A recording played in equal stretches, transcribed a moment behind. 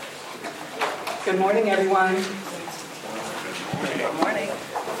Good morning, everyone. Good morning.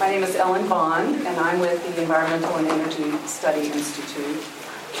 My name is Ellen Vaughn, and I'm with the Environmental and Energy Study Institute.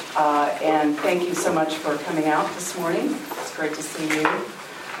 And thank you so much for coming out this morning. It's great to see you.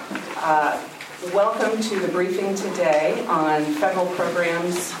 Welcome to the briefing today on federal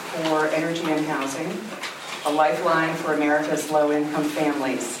programs for energy and housing, a lifeline for America's low-income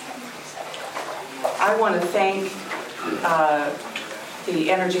families. I want to thank the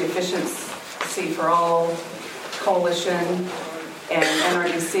Energy Efficiency for All Coalition and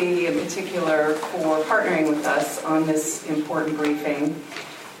NRDC in particular for partnering with us on this important briefing.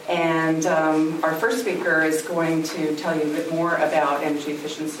 And our first speaker is going to tell you a bit more about Energy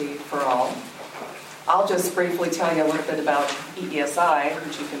Efficiency for All. I'll just briefly tell you a little bit about EESI,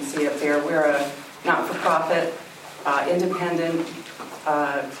 which you can see up there. We're a not-for-profit, independent,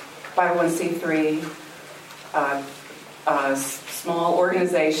 501c3, small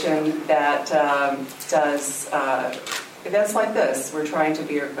organization that does events like this. We're trying to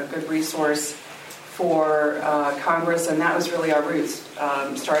be a good resource for Congress, and that was really our roots,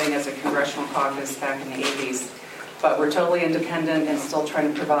 starting as a congressional caucus back in the 80s. But we're totally independent and still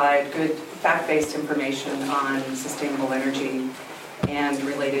trying to provide good fact-based information on sustainable energy and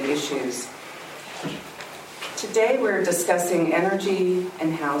related issues. Today we're discussing energy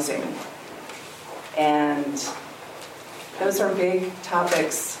and housing. And those are big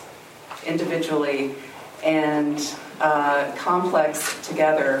topics individually and complex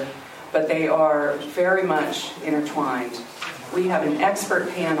together, but they are very much intertwined. We have an expert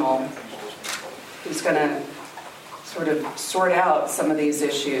panel who's going to sort of sort out some of these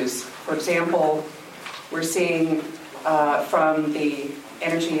issues. For example, we're seeing from the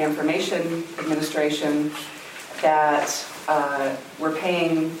Energy Information Administration that we're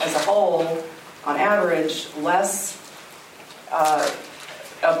paying as a whole, on average, less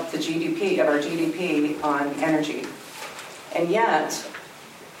of the GDP, of our GDP on energy. And yet,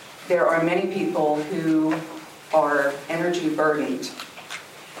 there are many people who are energy burdened.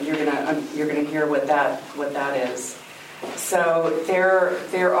 And you're gonna hear what that is. So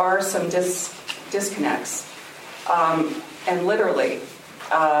there are some disconnects. And literally,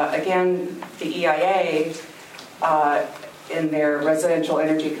 again, the EIA in their residential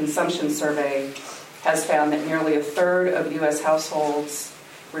energy consumption survey has found that nearly a third of U.S. households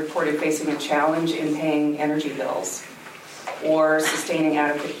reported facing a challenge in paying energy bills or sustaining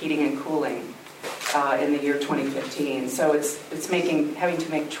adequate heating and cooling in the year 2015. So it's having to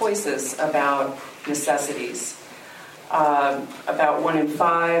make choices about necessities. About 1 in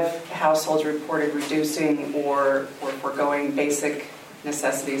 5 households reported reducing or foregoing basic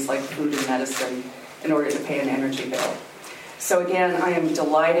necessities like food and medicine in order to pay an energy bill. So again, I am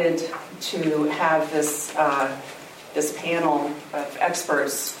delighted to have this panel of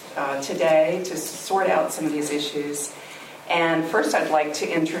experts today to sort out some of these issues. And first I'd like to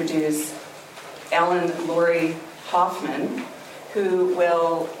introduce Ellen Laurie Hoffman, who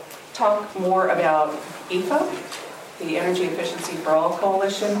will talk more about EFA, the Energy Efficiency for All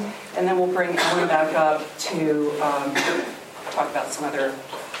Coalition, and then we'll bring Ellen back up to talk about some other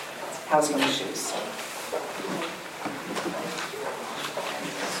housing issues.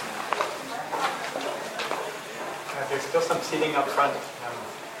 There's still some seating up front.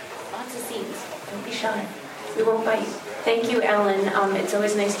 Lots of seats. Don't be shy. We won't bite. Thank you, Ellen. It's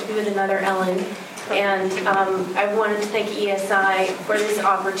always nice to be with another Ellen. And I wanted to thank ESI for this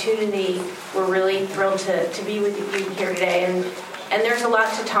opportunity. We're really thrilled to be with you here today. And there's a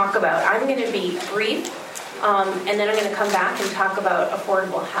lot to talk about. I'm going to be brief, and then I'm going to come back and talk about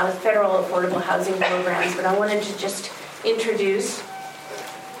federal affordable housing programs. But I wanted to just introduce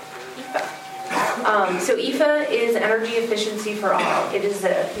EFA. So EFA is Energy Efficiency for All. It is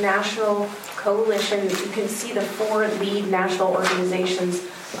a national coalition. You can see the 4 lead national organizations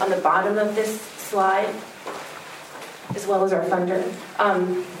on the bottom of this slide, as well as our funder,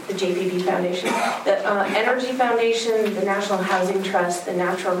 the JPB Foundation, the Energy Foundation, the National Housing Trust, the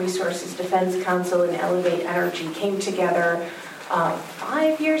Natural Resources Defense Council, and Elevate Energy came together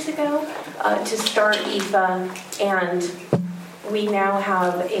 5 years ago to start EFA, and we now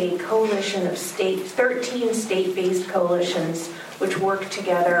have a coalition of 13 state-based coalitions which work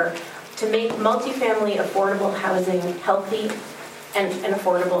together to make multifamily affordable housing healthy and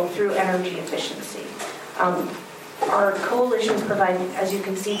affordable through energy efficiency. Our coalitions provide, as you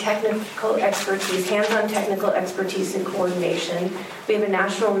can see, technical expertise, hands-on technical expertise and coordination. We have a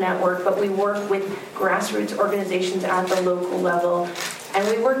national network, but we work with grassroots organizations at the local level, and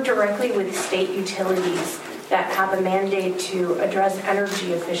we work directly with state utilities that have a mandate to address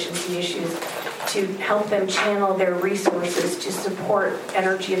energy efficiency issues to help them channel their resources to support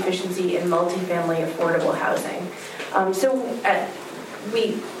energy efficiency in multifamily affordable housing.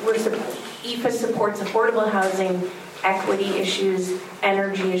 EFA supports affordable housing, equity issues,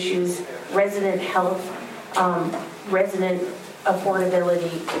 energy issues, resident health, resident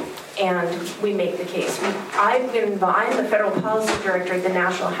affordability, and we make the case. I'm the federal policy director at the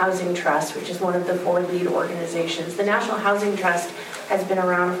National Housing Trust, which is one of the 4 lead organizations. The National Housing Trust has been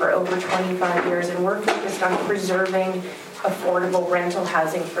around for over 25 years, and we're focused on preserving affordable rental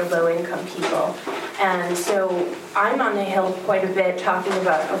housing for low-income people. And so I'm on the Hill quite a bit talking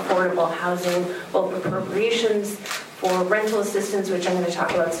about affordable housing, both appropriations for rental assistance, which I'm going to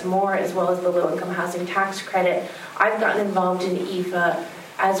talk about some more, as well as the low-income housing tax credit. I've gotten involved in EFA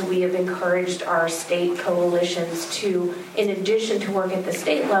as we have encouraged our state coalitions to, in addition to work at the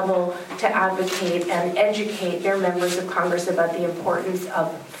state level, to advocate and educate their members of Congress about the importance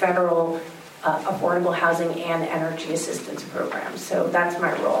of federal affordable housing and energy assistance programs. So that's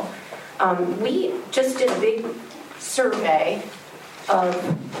my role. We just did a big survey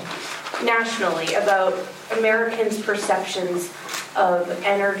nationally about Americans' perceptions of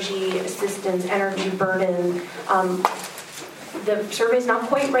energy assistance, energy burden. The survey's not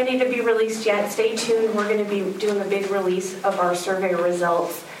quite ready to be released yet. Stay tuned. We're going to be doing a big release of our survey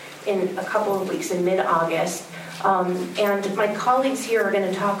results in a couple of weeks in mid-August. And my colleagues here are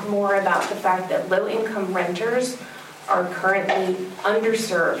going to talk more about the fact that low-income renters are currently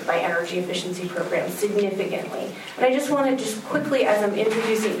underserved by energy efficiency programs significantly. And I just want to quickly, as I'm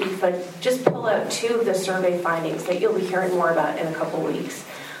introducing EFA, just pull out 2 of the survey findings that you'll be hearing more about in a couple weeks.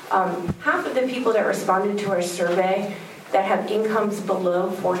 Half of the people that responded to our survey that have incomes below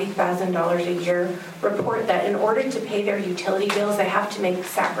 $40,000 a year report that in order to pay their utility bills, they have to make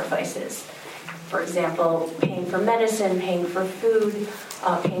sacrifices. For example, paying for medicine, paying for food,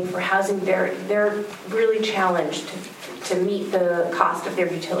 paying for housing. They're really challenged to meet the cost of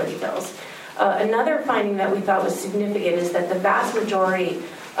their utility bills. Another finding that we thought was significant is that the vast majority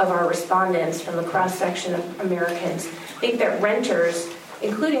of our respondents from the cross-section of Americans think that renters,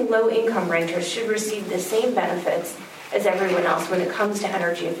 including low-income renters, should receive the same benefits as everyone else when it comes to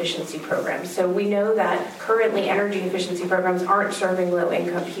energy efficiency programs. So we know that currently energy efficiency programs aren't serving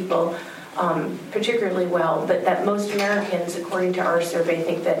low-income people particularly well, but that most Americans, according to our survey,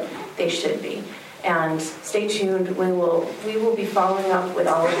 think that they should be. And stay tuned. We will be following up with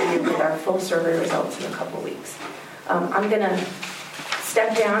all of you with our full survey results in a couple weeks. I'm going to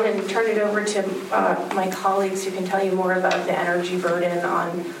step down and turn it over to my colleagues who can tell you more about the energy burden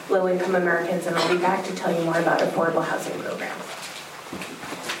on low-income Americans, and I'll be back to tell you more about affordable housing programs.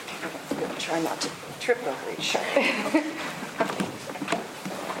 I'm going to try not to trip over each other.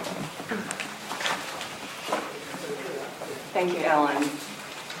 Thank you, Ellen.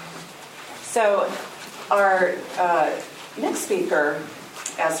 So our next speaker,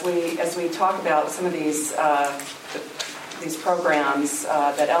 as we talk about some of these programs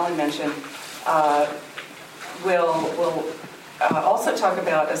that Ellen mentioned, will also talk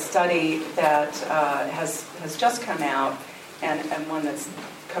about a study that has just come out, and one that's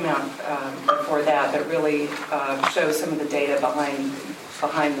come out before that really shows some of the data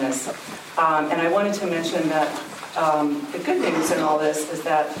behind this. And I wanted to mention that the good news in all this is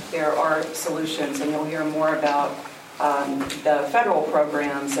that there are solutions, and you'll hear more about the federal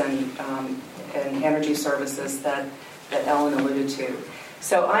programs and energy services that Ellen alluded to.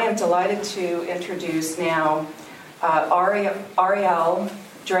 So I am delighted to introduce now Ariel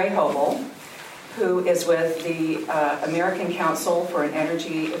Drehobl, who is with the American Council for an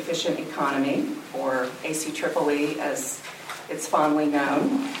Energy Efficient Economy, or ACEEE as it's fondly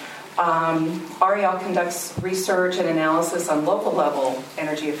known. Ariel conducts research and analysis on local level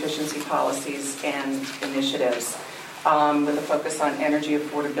energy efficiency policies and initiatives with a focus on energy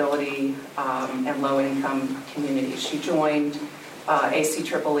affordability and low-income communities. She joined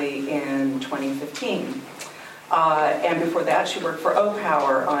ACEEE in 2015. And before that, she worked for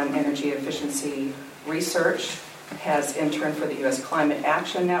OPower on energy efficiency research, has interned for the U.S. Climate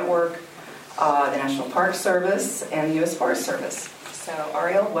Action Network, the National Park Service, and the U.S. Forest Service. So,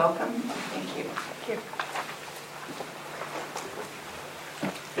 Ariel, welcome. Thank you. Thank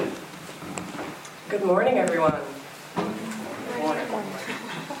you. Good morning, everyone. Good morning.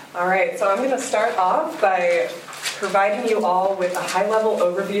 All right, so I'm going to start off by providing you all with a high-level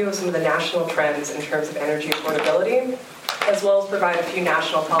overview of some of the national trends in terms of energy affordability, as well as provide a few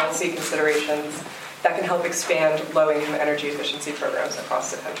national policy considerations that can help expand low-income energy efficiency programs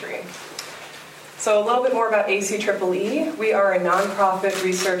across the country. So a little bit more about ACEEE. We are a nonprofit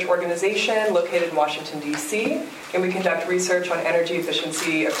research organization located in Washington, D.C., and we conduct research on energy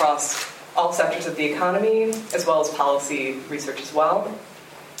efficiency across all sectors of the economy, as well as policy research as well.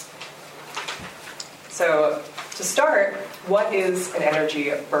 So to start, what is an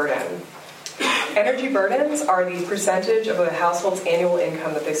energy burden? Energy burdens are the percentage of a household's annual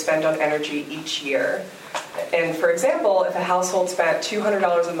income that they spend on energy each year. And for example, if a household spent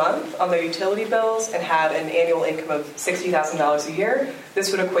 $200 a month on their utility bills and had an annual income of $60,000 a year,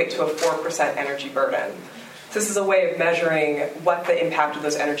 this would equate to a 4% energy burden. So this is a way of measuring what the impact of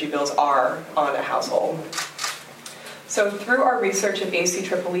those energy bills are on a household. So through our research at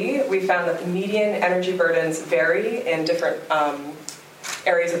ACEEE, we found that the median energy burdens vary in different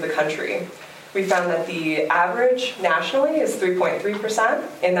areas of the country. We found that the average nationally is 3.3%,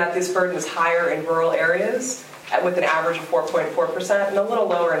 and that this burden is higher in rural areas with an average of 4.4%, and a little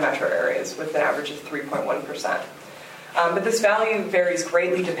lower in metro areas with an average of 3.1%. But this value varies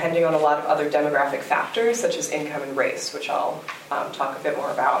greatly depending on a lot of other demographic factors, such as income and race, which I'll talk a bit more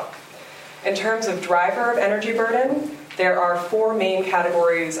about. In terms of driver of energy burden, there are 4 main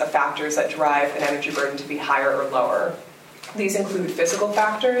categories of factors that drive an energy burden to be higher or lower. These include physical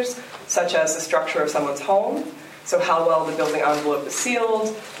factors, such as the structure of someone's home, so how well the building envelope is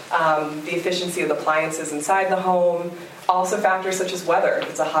sealed, the efficiency of the appliances inside the home. Also factors such as weather. If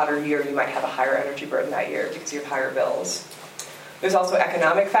it's a hotter year, you might have a higher energy burden that year because you have higher bills. There's also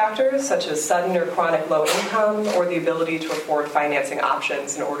economic factors such as sudden or chronic low income, or the ability to afford financing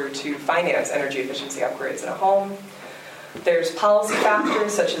options in order to finance energy efficiency upgrades in a home. There's policy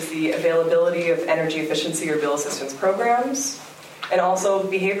factors such as the availability of energy efficiency or bill assistance programs, and also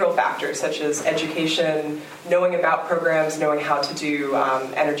behavioral factors such as education, knowing about programs, knowing how to do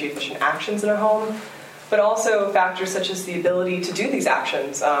energy efficient actions in a home, but also factors such as the ability to do these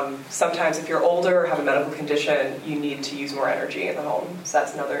actions. Sometimes if you're older or have a medical condition, you need to use more energy in the home, so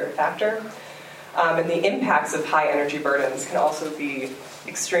that's another factor. And the impacts of high energy burdens can also be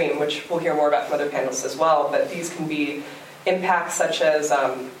extreme, which we'll hear more about from other panelists as well, but these can be impacts such as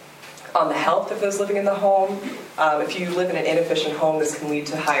on the health of those living in the home. If you live in an inefficient home, this can lead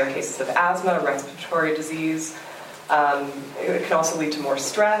to higher cases of asthma, respiratory disease. It can also lead to more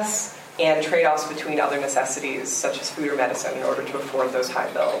stress and trade-offs between other necessities, such as food or medicine, in order to afford those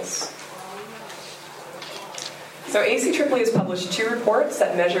high bills. So ACEEE has published 2 reports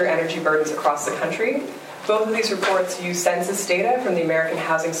that measure energy burdens across the country. Both of these reports use census data from the American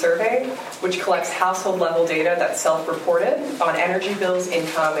Housing Survey, which collects household-level data that's self-reported on energy bills,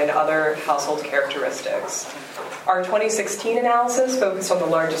 income, and other household characteristics. Our 2016 analysis focused on the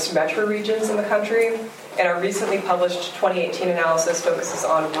largest metro regions in the country, and our recently published 2018 analysis focuses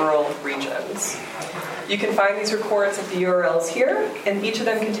on rural regions. You can find these reports at the URLs here, and each of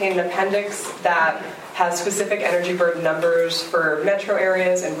them contain an appendix that has specific energy burden numbers for metro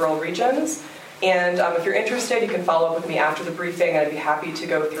areas and rural regions. And if you're interested, you can follow up with me after the briefing, and I'd be happy to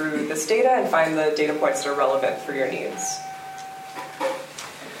go through this data and find the data points that are relevant for your needs.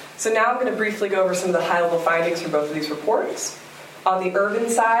 So now I'm going to briefly go over some of the high-level findings from both of these reports. On the urban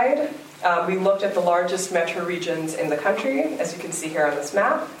side, we looked at the largest metro regions in the country, as you can see here on this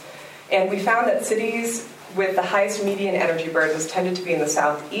map. And we found that cities with the highest median energy burdens tended to be in the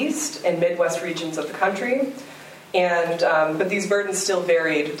southeast and Midwest regions of the country. But these burdens still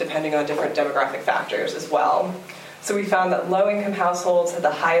varied depending on different demographic factors as well. So we found that low-income households had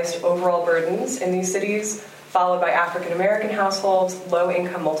the highest overall burdens in these cities, followed by African American households,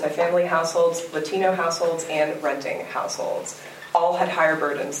 low-income multifamily households, Latino households, and renting households. All had higher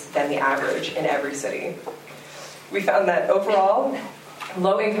burdens than the average in every city. We found that overall,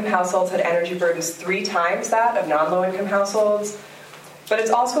 low-income households had energy burdens 3 times that of non-low-income households. But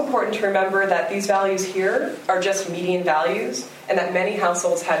it's also important to remember that these values here are just median values, and that many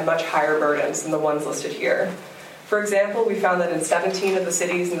households had much higher burdens than the ones listed here. For example, we found that in 17 of the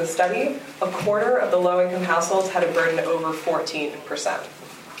cities in the study, a quarter of the low-income households had a burden over 14%.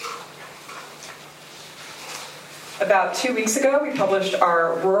 About 2 weeks ago, we published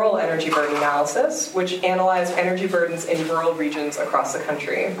our rural energy burden analysis, which analyzed energy burdens in rural regions across the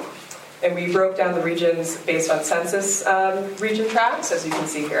country. And we broke down the regions based on census region tracts, as you can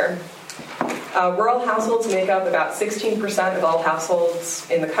see here. Rural households make up about 16% of all households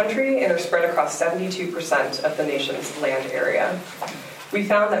in the country and are spread across 72% of the nation's land area. We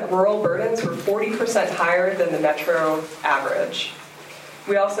found that rural burdens were 40% higher than the metro average.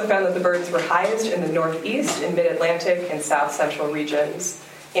 We also found that the burdens were highest in the Northeast and Mid-Atlantic and South Central regions.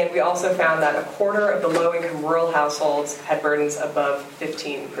 And we also found that a quarter of the low-income rural households had burdens above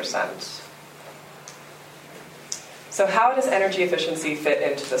 15%. So how does energy efficiency fit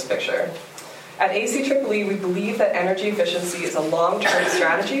into this picture? At ACEEE, we believe that energy efficiency is a long-term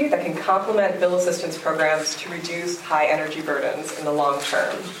strategy that can complement bill assistance programs to reduce high energy burdens in the long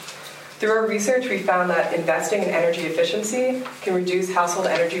term. Through our research, we found that investing in energy efficiency can reduce household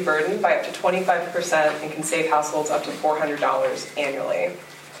energy burden by up to 25% and can save households up to $400 annually.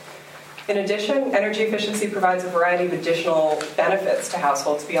 In addition, energy efficiency provides a variety of additional benefits to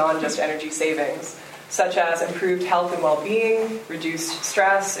households beyond just energy savings, such as improved health and well-being, reduced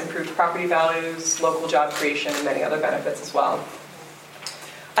stress, improved property values, local job creation, and many other benefits as well.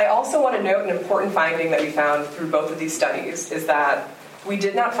 I also want to note an important finding that we found through both of these studies is that we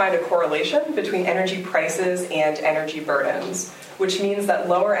did not find a correlation between energy prices and energy burdens, which means that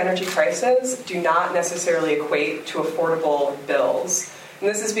lower energy prices do not necessarily equate to affordable bills. And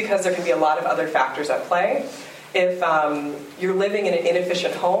this is because there can be a lot of other factors at play. If you're living in an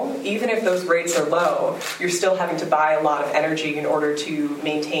inefficient home, even if those rates are low, you're still having to buy a lot of energy in order to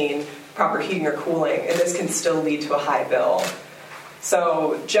maintain proper heating or cooling, and this can still lead to a high bill.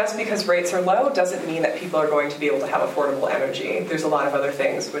 So just because rates are low doesn't mean that people are going to be able to have affordable energy. There's a lot of other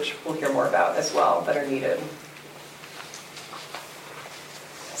things, which we'll hear more about as well, that are needed.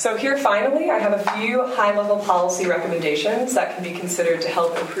 So here, finally, I have a few high-level policy recommendations that can be considered to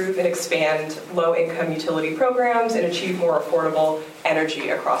help improve and expand low-income utility programs and achieve more affordable energy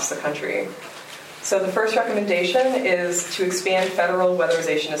across the country. So the first recommendation is to expand federal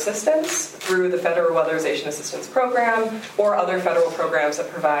weatherization assistance through the Federal Weatherization Assistance Program or other federal programs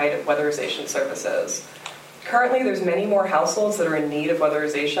that provide weatherization services. Currently, there's many more households that are in need of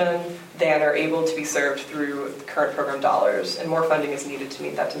weatherization than are able to be served through current program dollars, and more funding is needed to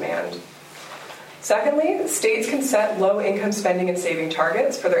meet that demand. Secondly, states can set low-income spending and saving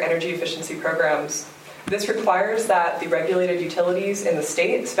targets for their energy efficiency programs. This requires that the regulated utilities in the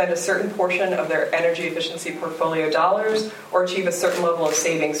state spend a certain portion of their energy efficiency portfolio dollars or achieve a certain level of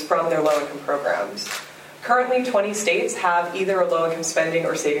savings from their low-income programs. Currently, 20 states have either a low-income spending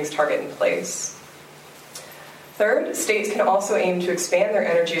or savings target in place. Third, states can also aim to expand their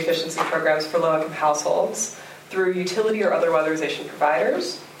energy efficiency programs for low-income households through utility or other weatherization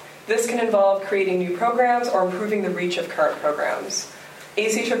providers. This can involve creating new programs or improving the reach of current programs.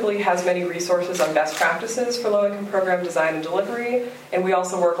 ACEEE has many resources on best practices for low-income program design and delivery, and we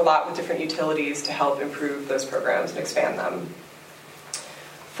also work a lot with different utilities to help improve those programs and expand them.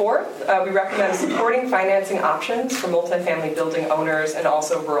 Fourth, we recommend supporting financing options for multifamily building owners and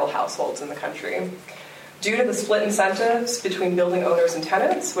also rural households in the country. Due to the split incentives between building owners and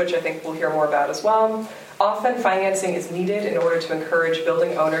tenants, which I think we'll hear more about as well, often financing is needed in order to encourage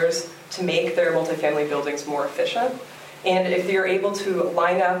building owners to make their multifamily buildings more efficient. And if you're able to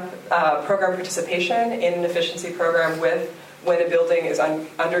line up program participation in an efficiency program with when a building is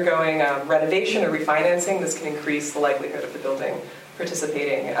undergoing renovation or refinancing, this can increase the likelihood of the building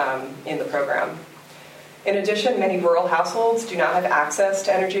participating in the program. In addition, many rural households do not have access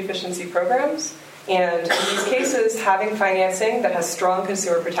to energy efficiency programs. And in these cases, having financing that has strong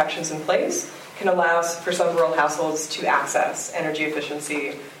consumer protections in place can allow for some rural households to access energy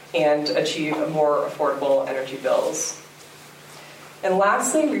efficiency and achieve more affordable energy bills. And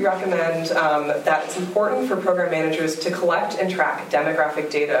lastly, we recommend that it's important for program managers to collect and track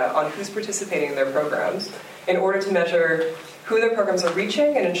demographic data on who's participating in their programs in order to measure who their programs are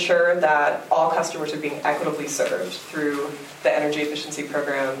reaching and ensure that all customers are being equitably served through the energy efficiency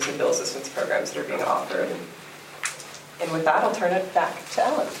programs and bill assistance programs that are being offered. And with that, I'll turn it back to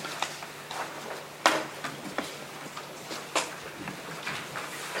Ellen.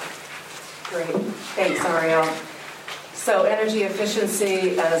 Great. Thanks, Ariel. So energy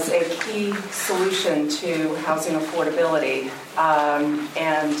efficiency as a key solution to housing affordability. Now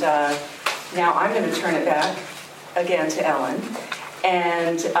I'm going to turn it back again to Ellen.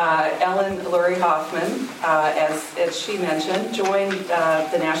 And Ellen Lurie Hoffman, as she mentioned, joined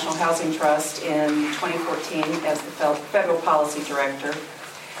the National Housing Trust in 2014 as the Federal Policy Director.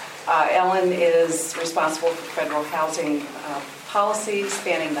 Ellen is responsible for federal housing policy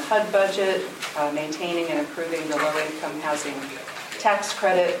spanning the HUD budget, maintaining and improving the low-income housing tax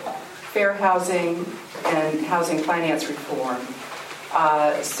credit, fair housing, and housing finance reform.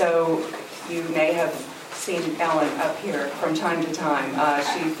 So you may have seen Ellen up here from time to time.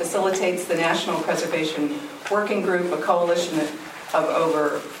 She facilitates the National Preservation Working Group, a coalition of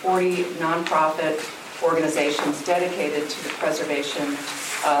over 40 nonprofit organizations dedicated to the preservation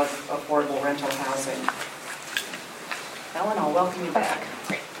of affordable rental housing. Ellen, I'll welcome you back.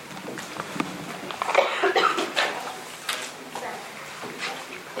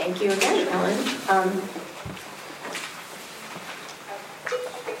 Thank you again, Ellen.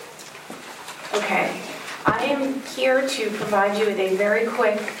 Okay, I am here to provide you with a very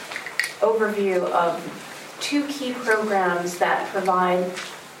quick overview of two key programs that provide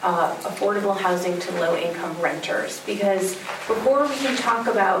affordable housing to low-income renters. Because before we can talk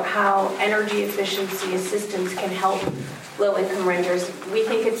about how energy efficiency assistance can help low-income renters, we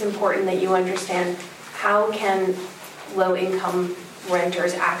think it's important that you understand how can low-income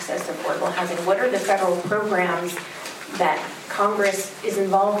renters access affordable housing. What are the federal programs that Congress is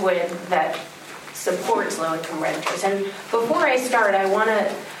involved with that supports low-income renters? And before I start, I want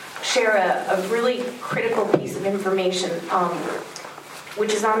to share a really critical piece of information,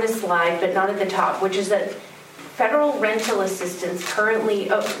 which is on this slide, but not at the top, which is that federal rental assistance currently,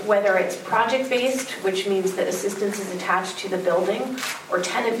 whether it's project-based, which means that assistance is attached to the building, or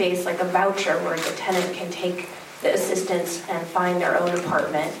tenant-based, like a voucher where the tenant can take the assistance and find their own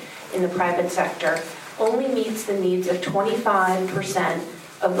apartment in the private sector, only meets the needs of 25%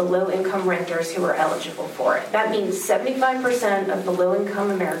 of the low-income renters who are eligible for it. That means 75% of the low-income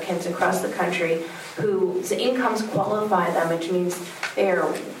Americans across the country whose incomes qualify them, which means they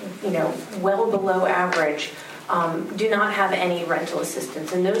are, well below average, do not have any rental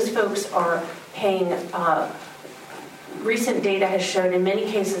assistance. And those folks are paying, recent data has shown in many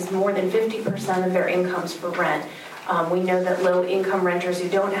cases more than 50% of their incomes for rent. We know that low-income renters who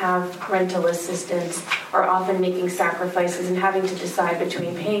don't have rental assistance are often making sacrifices and having to decide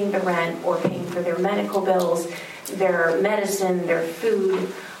between paying the rent or paying for their medical bills, their medicine, their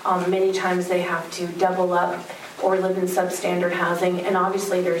food. Many times they have to double up or live in substandard housing, and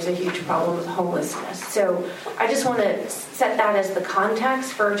obviously there's a huge problem with homelessness. So I just want to set that as the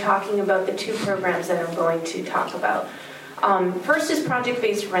context for talking about the two programs that I'm going to talk about. First is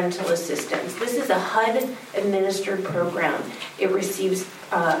project-based rental assistance. This is a HUD-administered program. It receives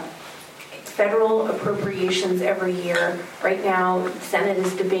federal appropriations every year. Right now, the Senate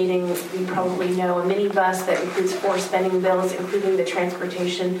is debating, you probably know, a minibus that includes 4 spending bills, including the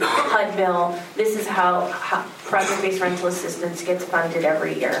transportation HUD bill. This is how project-based rental assistance gets funded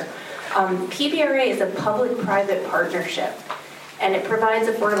every year. PBRA is a public-private partnership, and it provides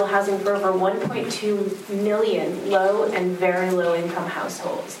affordable housing for over 1.2 million low and very low income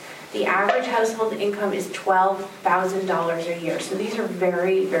households. The average household income is $12,000 a year. So these are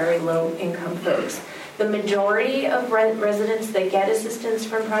very, very low income folks. The majority of residents that get assistance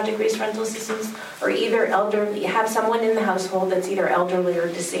from project-based rental assistance are either elderly, have someone in the household that's either elderly or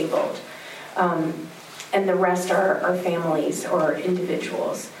disabled. And the rest are families or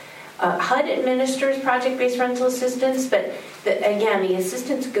individuals. HUD administers project-based rental assistance, but again, the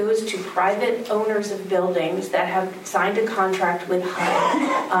assistance goes to private owners of buildings that have signed a contract with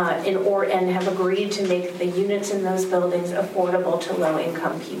HUD and have agreed to make the units in those buildings affordable to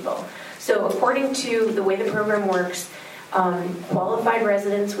low-income people. So according to the way the program works, qualified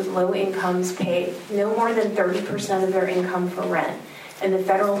residents with low incomes pay no more than 30% of their income for rent, and the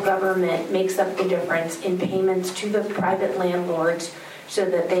federal government makes up the difference in payments to the private landlords so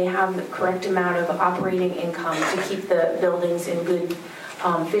that they have the correct amount of operating income to keep the buildings in good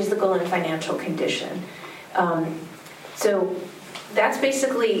physical and financial condition. So that's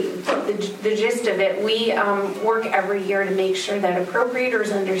basically the gist of it. We work every year to make sure that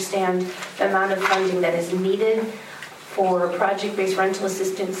appropriators understand the amount of funding that is needed for project-based rental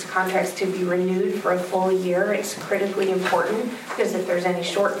assistance contracts to be renewed for a full year. It's critically important because if there's any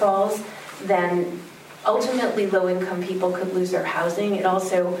shortfalls, then ultimately, low-income people could lose their housing.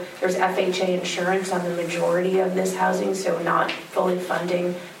 There's FHA insurance on the majority of this housing, so not fully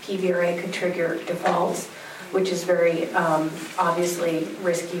funding PBRA could trigger defaults, which is very obviously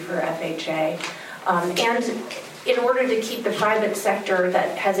risky for FHA. And in order to keep the private sector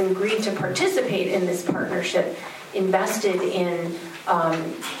that has agreed to participate in this partnership invested in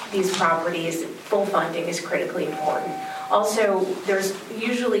these properties, full funding is critically important. Also, there's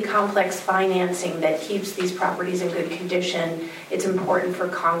usually complex financing that keeps these properties in good condition. It's important for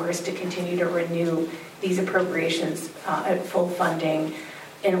Congress to continue to renew these appropriations at full funding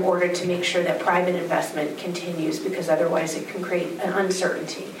in order to make sure that private investment continues, because otherwise it can create an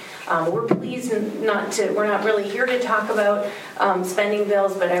uncertainty. We're pleased we're not really here to talk about spending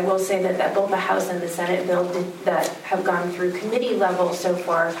bills, but I will say that both the House and the Senate bill that have gone through committee level so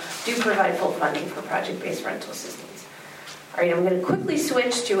far do provide full funding for project-based rental assistance. All right, I'm going to quickly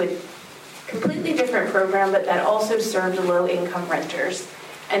switch to a completely different program, but that also serves low-income renters,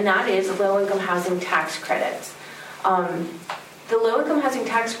 and that is low-income housing tax credits. The low-income housing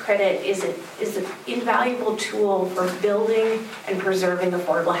tax credit is an invaluable tool for building and preserving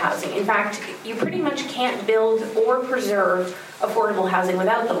affordable housing. In fact, you pretty much can't build or preserve affordable housing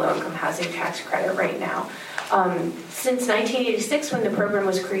without the low-income housing tax credit right now. Since 1986, when the program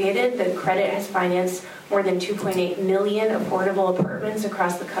was created, the credit has financed more than 2.8 million affordable apartments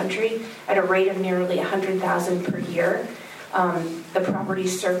across the country at a rate of nearly 100,000 per year. The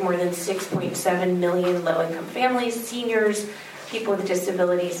properties serve more than 6.7 million low-income families, seniors, people with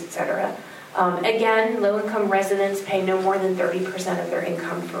disabilities, etc. Again, low-income residents pay no more than 30% of their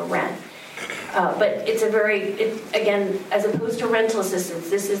income for rent. But it's again, as opposed to rental assistance,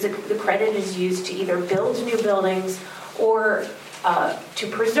 the credit is used to either build new buildings or to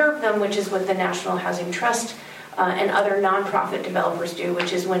preserve them, which is what the National Housing Trust and other nonprofit developers do,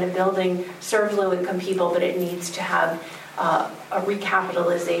 which is when a building serves low-income people, but it needs to have a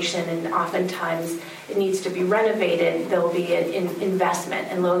recapitalization, and oftentimes it needs to be renovated. There will be an investment,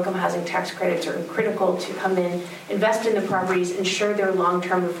 and low-income housing tax credits are critical to come in, invest in the properties, ensure their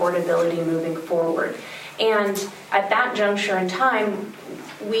long-term affordability moving forward. And at that juncture in time,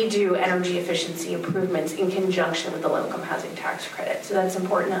 we do energy efficiency improvements in conjunction with the low-income housing tax credit. So that's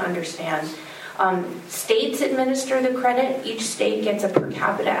important to understand. States administer the credit. Each state gets a per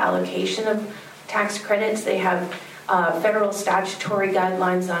capita allocation of tax credits. They have federal statutory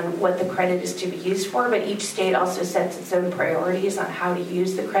guidelines on what the credit is to be used for, but each state also sets its own priorities on how to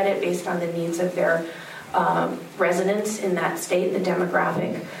use the credit based on the needs of their residents in that state, the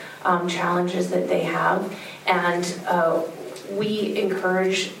demographic challenges that they have. And we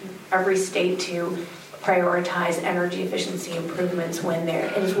encourage every state to prioritize energy efficiency improvements when they're,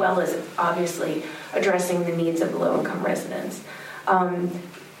 as well as obviously addressing the needs of low-income residents.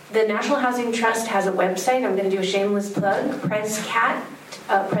 The National Housing Trust has a website. I'm going to do a shameless plug, prescat.org.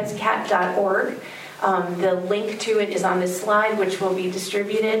 The link to it is on this slide, which will be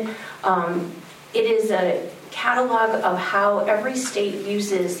distributed. It is a catalog of how every state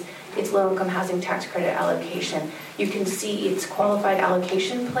uses its low-income housing tax credit allocation. You can see its qualified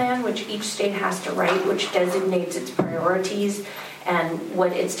allocation plan, which each state has to write, which designates its priorities and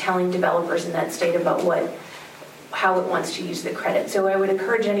what it's telling developers in that state about how it wants to use the credit. So I would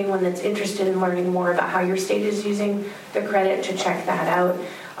encourage anyone that's interested in learning more about how your state is using the credit to check that out,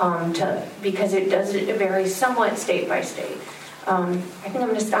 because it does vary somewhat state by state. I think I'm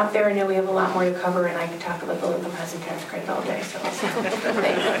going to stop there. I know we have a lot more to cover, and I could talk about the low-income housing tax credit all day. So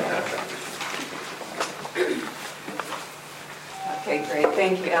Okay, great.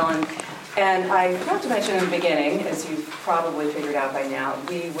 Thank you, Ellen. And I forgot to mention in the beginning, as you've probably figured out by now,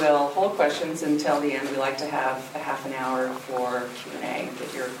 we will hold questions until the end. We like to have a half an hour for Q&A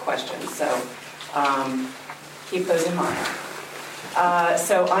with your questions. So keep those in mind.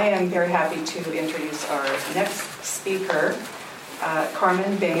 So I am very happy to introduce our next speaker,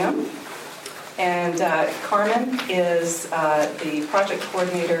 Carmen Bingham. And Carmen is the project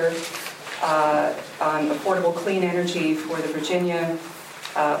coordinator on affordable clean energy for the Virginia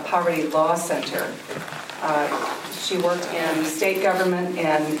Poverty Law Center. She worked in state government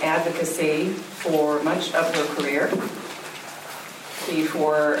and advocacy for much of her career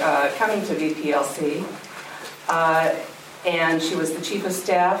before coming to VPLC. And she was the chief of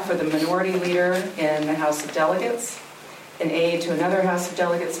staff for the minority leader in the House of Delegates, an aide to another House of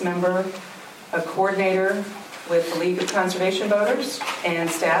Delegates member, a coordinator with the League of Conservation Voters, and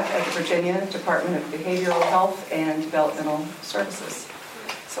staff at the Virginia Department of Behavioral Health and Developmental Services.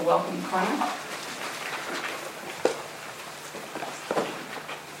 So welcome, Carmen.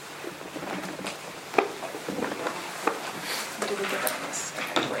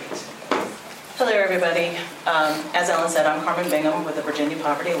 Hello, everybody. As Ellen said, I'm Carmen Bingham with the Virginia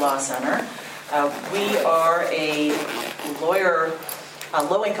Poverty Law Center. We are a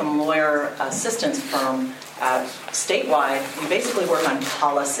low-income lawyer assistance firm statewide. We basically work on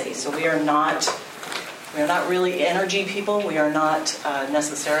policy, so we are not really energy people. We are not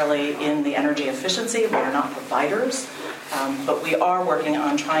necessarily in the energy efficiency. We are not providers, but we are working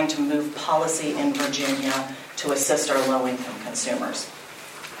on trying to move policy in Virginia to assist our low-income consumers.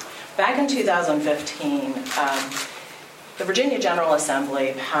 Back in 2015, the Virginia General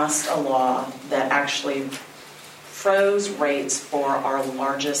Assembly passed a law that actually froze rates for our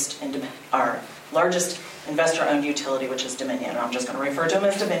largest investor-owned utility, which is Dominion. I'm just going to refer to them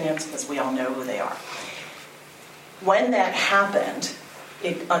as Dominions because we all know who they are. When that happened,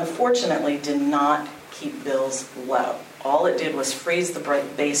 it unfortunately did not keep bills low. All it did was freeze the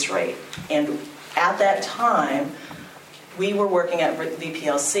base rate. And at that time, we were working at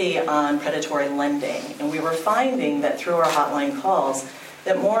VPLC on predatory lending, and we were finding that through our hotline calls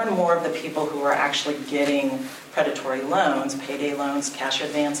that more and more of the people who were actually getting predatory loans, payday loans, cash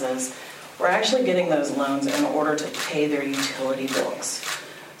advances, were actually getting those loans in order to pay their utility bills.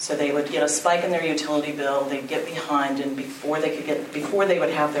 So they would get a spike in their utility bill, they'd get behind, and before they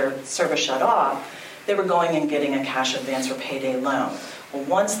would have their service shut off, they were going and getting a cash advance or payday loan. Well,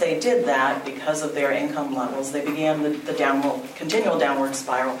 once they did that, because of their income levels, they began the continual downward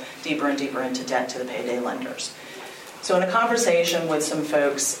spiral, deeper and deeper into debt to the payday lenders. So in a conversation with some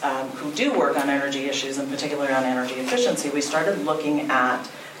folks who do work on energy issues, and particularly on energy efficiency, we started looking at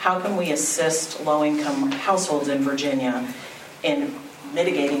how can we assist low-income households in Virginia in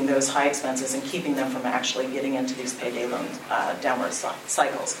mitigating those high expenses and keeping them from actually getting into these payday loan downward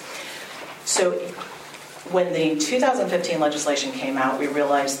cycles. So when the 2015 legislation came out, we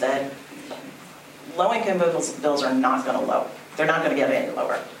realized that low-income bills are not going to lower. They're not going to get any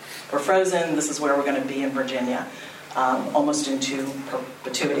lower. We're frozen. This is where we're going to be in Virginia, almost into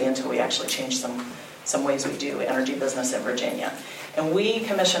perpetuity until we actually change some ways we do energy business in Virginia. And we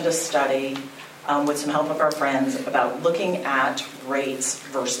commissioned a study with some help of our friends about looking at rates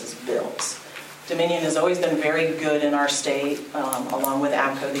versus bills. Dominion has always been very good in our state, along with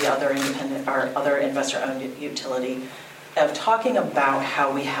APCO, the other investor-owned utility, of talking about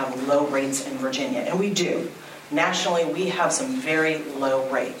how we have low rates in Virginia, and we do. Nationally, we have some very low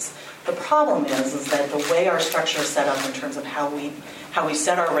rates. The problem is that the way our structure is set up in terms of how we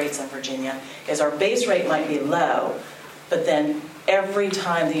set our rates in Virginia is our base rate might be low, but then every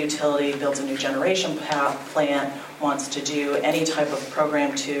time the utility builds a new generation plant, wants to do any type of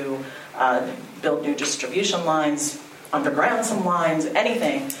program to build new distribution lines, underground some lines,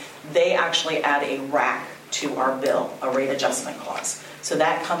 anything, they actually add a RAC to our bill, a rate adjustment clause. So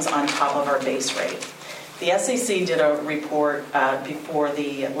that comes on top of our base rate. The SEC did a report before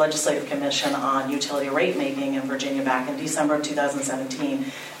the Legislative Commission on utility rate making in Virginia back in December of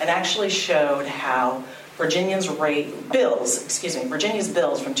 2017, and actually showed how Virginia's bills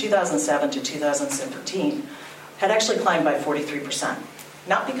from 2007 to 2017 had actually climbed by 43%.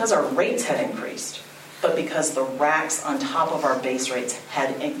 Not because our rates had increased, but because the RACs on top of our base rates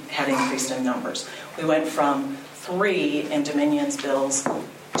had increased in numbers. We went from 3 in Dominion's bills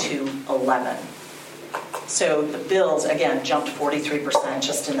to 11. So the bills, again, jumped 43%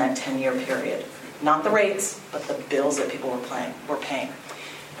 just in that 10-year period. Not the rates, but the bills that people were paying.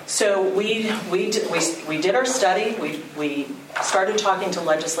 So we did our study. We started talking to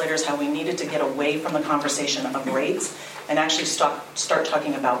legislators how we needed to get away from the conversation of rates and actually start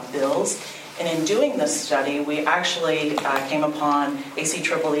talking about bills. And in doing this study, we actually came upon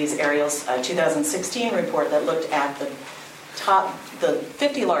ACEEE's Ariel's 2016 report that looked at the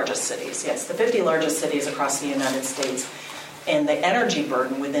 50 largest cities, the 50 largest cities across the United States, and the energy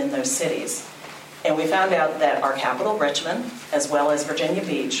burden within those cities. And we found out that our capital, Richmond, as well as Virginia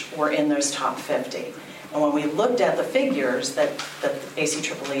Beach, were in those top 50. And when we looked at the figures that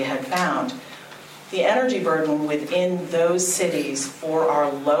ACEEE had found, the energy burden within those cities for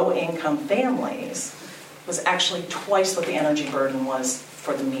our low-income families was actually twice what the energy burden was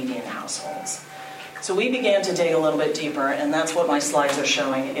for the median households. So we began to dig a little bit deeper, and that's what my slides are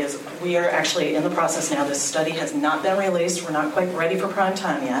showing, is we are actually in the process now. This study has not been released. We're not quite ready for prime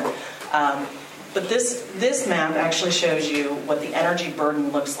time yet. But this map actually shows you what the energy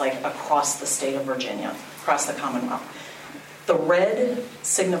burden looks like across the state of Virginia, across the Commonwealth. The red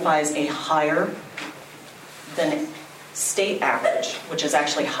signifies a higher than state average, which is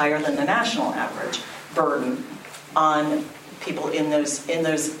actually higher than the national average burden on people in those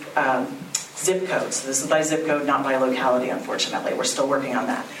zip codes. This is by zip code, not by locality, unfortunately. We're still working on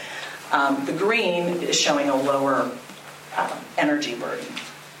that. The green is showing a lower energy burden.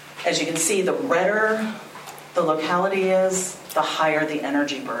 As you can see, the redder the locality is, the higher the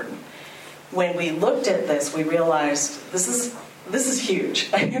energy burden. When we looked at this, we realized this is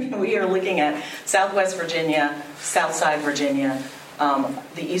huge. We are looking at Southwest Virginia, Southside Virginia,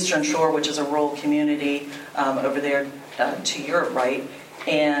 the Eastern Shore, which is a rural community over there to your right,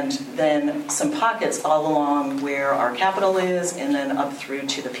 and then some pockets all along where our capital is, and then up through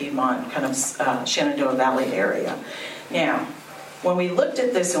to the Piedmont, kind of Shenandoah Valley area. Now, when we looked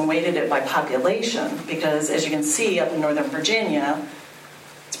at this and weighted it by population, because as you can see up in Northern Virginia,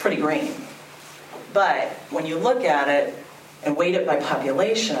 it's pretty green. But when you look at it and weight it by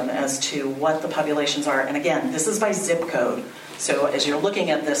population as to what the populations are, and again, this is by zip code. So as you're looking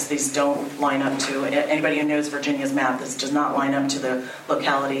at this, these don't line up to, anybody who knows Virginia's map, this does not line up to the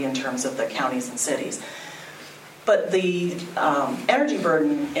locality in terms of the counties and cities. But the energy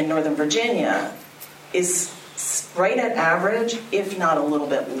burden in Northern Virginia is right at average, if not a little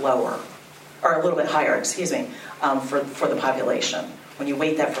bit lower, or a little bit higher, for the population, when you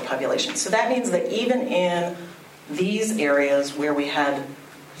weight that for population. So that means that even in these areas where we had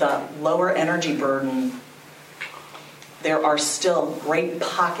the lower energy burden, there are still great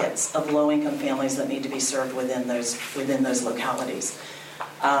pockets of low-income families that need to be served within those localities.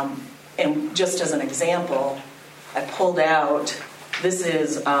 And just as an example, I pulled out, this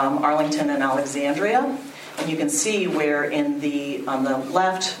is Arlington and Alexandria, and you can see where on the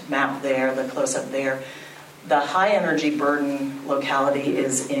left map there, the close-up there, The high energy burden locality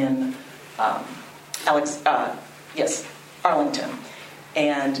is in Arlington.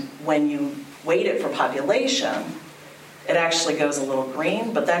 And when you weight it for population, it actually goes a little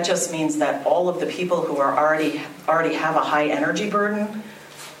green, but that just means that all of the people who are already have a high energy burden,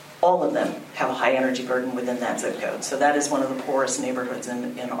 all of them have a high energy burden within that zip code. So that is one of the poorest neighborhoods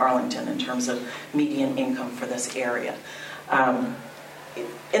in Arlington in terms of median income for this area. And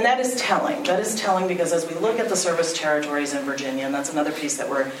that is telling. That is telling because as we look at the service territories in Virginia, and that's another piece that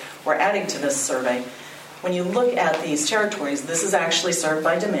we're adding to this survey, when you look at these territories, this is actually served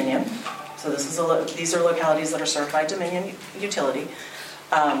by Dominion. So these are localities that are served by Dominion Utility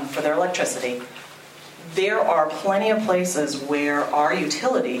for their electricity. There are plenty of places where our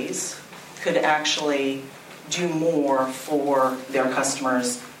utilities could actually do more for their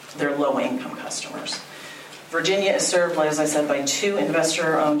customers, their low-income customers. Virginia is served, as I said, by 2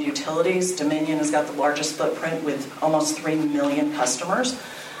 investor-owned utilities. Dominion has got the largest footprint with almost 3 million customers.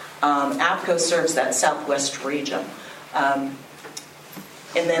 APCO serves that southwest region. And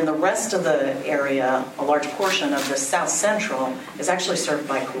then the rest of the area, a large portion of the South Central, is actually served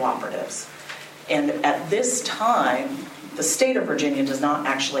by cooperatives. And at this time, the state of Virginia does not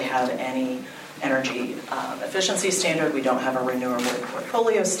actually have any energy efficiency standard. We don't have a renewable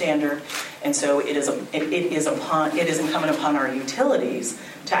portfolio standard. And so it is incumbent upon our utilities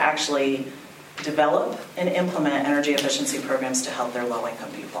to actually develop and implement energy efficiency programs to help their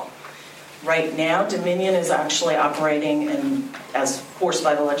low-income people. Right now, Dominion is actually operating as forced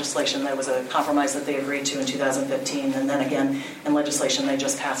by the legislation. There was a compromise that they agreed to in 2015, and then again in legislation they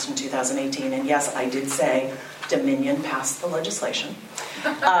just passed in 2018. And yes, I did say Dominion passed the legislation.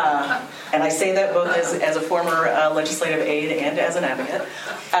 And I say that both as a former legislative aide and as an advocate.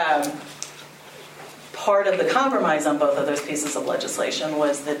 Part of the compromise on both of those pieces of legislation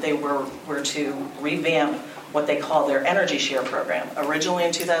was that they were to revamp what they call their energy share program. Originally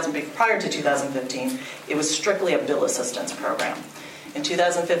prior to 2015, it was strictly a bill assistance program. In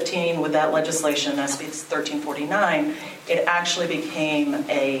 2015, with that legislation, SB 1349, it actually became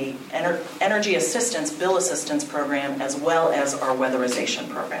a energy assistance, bill assistance program, as well as our weatherization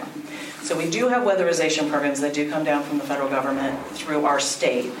program. So we do have weatherization programs that do come down from the federal government through our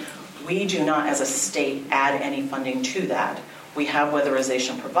state. We do not, as a state, add any funding to that. We have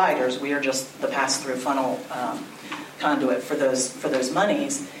weatherization providers. We are just the pass-through funnel conduit for those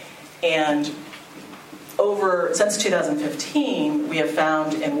monies. And since 2015, we have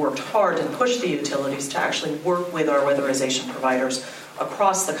found and worked hard to push the utilities to actually work with our weatherization providers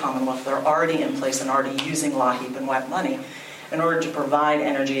across the Commonwealth. They're already in place and already using LAHEAP and WEP money in order to provide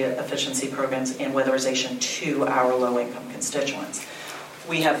energy efficiency programs and weatherization to our low-income constituents.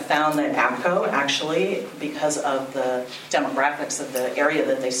 We have found that APCO actually, because of the demographics of the area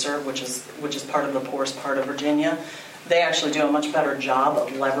that they serve, which is part of the poorest part of Virginia, they actually do a much better job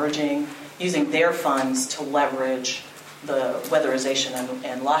of using their funds to leverage the weatherization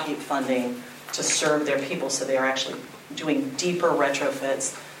and LAHEAP funding to serve their people. So they are actually doing deeper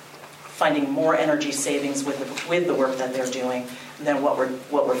retrofits, finding more energy savings with the work that they're doing than what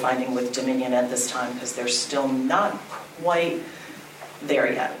we're finding with Dominion at this time, because they're still not quite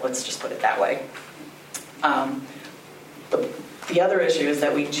there yet. Let's just put it that way. The other issue is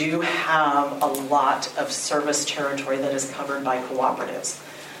that we do have a lot of service territory that is covered by cooperatives.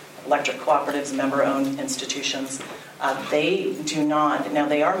 Electric cooperatives, member-owned institutions. They do not, now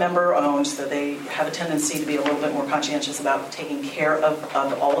they are member-owned, so they have a tendency to be a little bit more conscientious about taking care of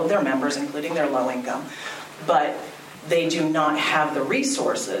all of their members, including their low income, but they do not have the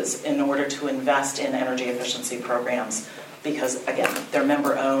resources in order to invest in energy efficiency programs because, again, they're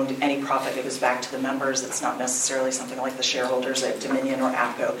member-owned. Any profit goes back to the members. It's not necessarily something like the shareholders at Dominion or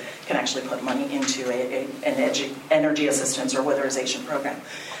APCO can actually put money into an energy assistance or weatherization program.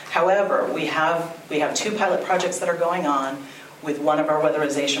 However, we have 2 pilot projects that are going on with one of our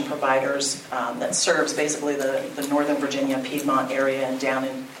weatherization providers that serves basically the Northern Virginia, Piedmont area and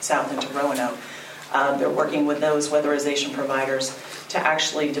down south into Roanoke. They're working with those weatherization providers to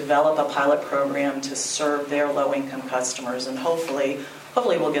actually develop a pilot program to serve their low-income customers, and hopefully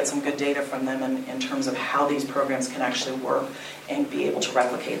we'll get some good data from them in terms of how these programs can actually work and be able to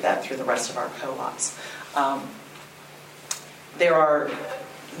replicate that through the rest of our co-ops. There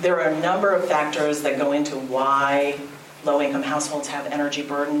are a number of factors that go into why low-income households have energy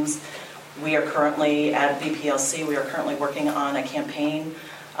burdens. We are currently, at VPLC, working on a campaign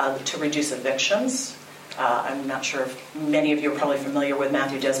to reduce evictions. I'm not sure if many of you are probably familiar with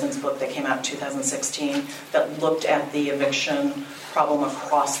Matthew Desmond's book that came out in 2016 that looked at the eviction problem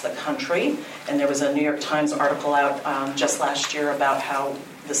across the country. And there was a New York Times article out just last year about how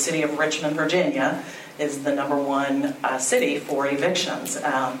the city of Richmond, Virginia, is the #1 city for evictions.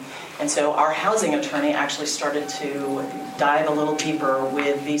 And so our housing attorney actually started to dive a little deeper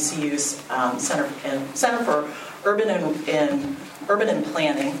with VCU's Center for Urban and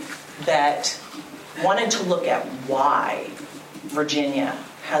Planning, that wanted to look at why Virginia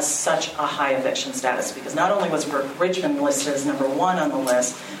has such a high eviction status, because not only was Richmond listed as #1 on the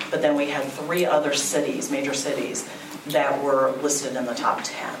list, but then we had 3 other cities, major cities, that were listed in the top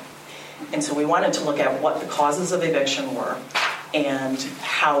 10. And so we wanted to look at what the causes of eviction were, and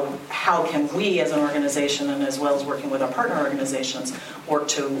how can we as an organization, and as well as working with our partner organizations, work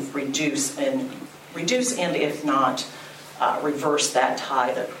to reduce and if not reverse that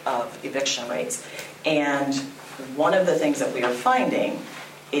tide of eviction rates. And one of the things that we are finding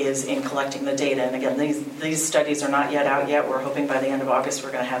is in collecting the data, and again, these studies are not yet out yet. We're hoping by the end of August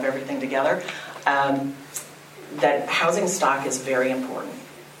we're going to have everything together. That housing stock is very important.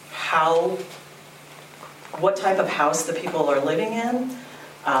 What type of house the people are living in,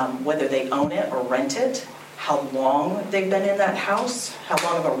 whether they own it or rent it, how long they've been in that house, how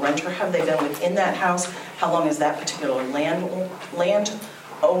long of a renter have they been within that house, how long has that particular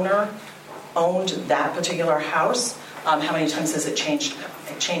landowner owned that particular house, how many times has it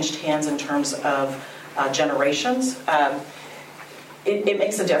changed hands in terms of generations. It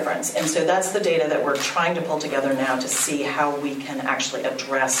makes a difference. And so that's the data that we're trying to pull together now to see how we can actually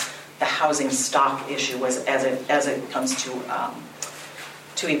address the housing stock issue as it comes to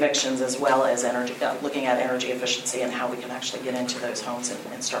evictions, as well as energy, looking at energy efficiency and how we can actually get into those homes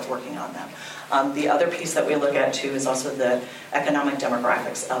and start working on them. The other piece that we look at too is also the economic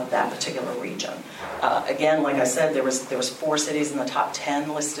demographics of that particular region. Again, like I said, there was 4 cities in the top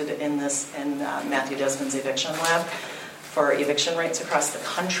 10 listed in Matthew Desmond's eviction lab for eviction rates across the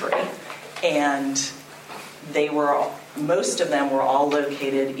country, and most of them were all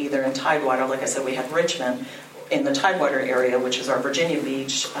located either in Tidewater. Like I said, we had Richmond in the Tidewater area, which is our Virginia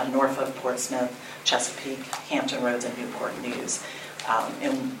Beach, Norfolk, Portsmouth, Chesapeake, Hampton Roads, and Newport News.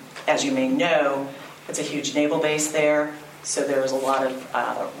 And as you may know, it's a huge naval base there, so there's a lot of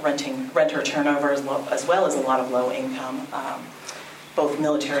renter turnover, as well as a lot of low income, both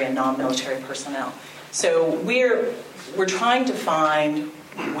military and non-military personnel. So we're trying to find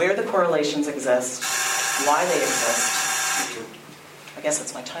where the correlations exist, why they exist. I guess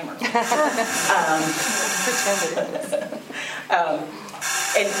it's my timer.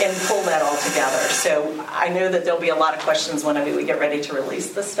 And pull that all together. So I know that there'll be a lot of questions when we get ready to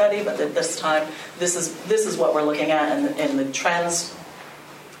release the study, but at this time, this is what we're looking at, and the trends,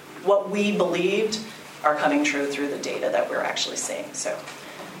 what we believed, are coming true through the data that we're actually seeing. So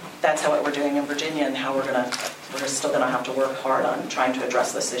that's how we're doing in Virginia, and how we're still going to have to work hard on trying to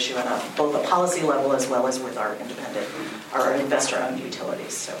address this issue at both a policy level as well as with our investor-owned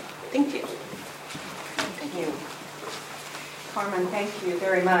utilities. So thank you. Thank you. Carmen, thank you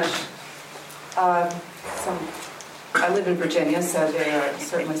very much. I live in Virginia, so there are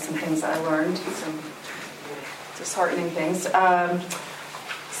certainly some things I learned, some disheartening things.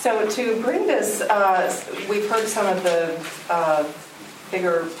 So to bring this, we've heard some of the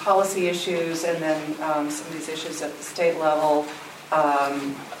bigger policy issues, and then some of these issues at the state level,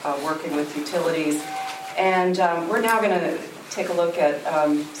 working with utilities. And we're now going to take a look at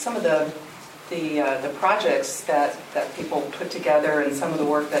some of the projects that people put together, and some of the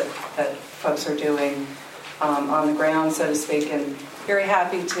work that folks are doing on the ground, so to speak. And very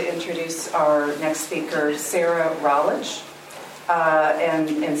happy to introduce our next speaker, Sarah Rowledge.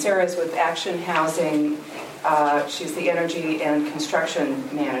 And Sarah is with Action Housing. She's the energy and construction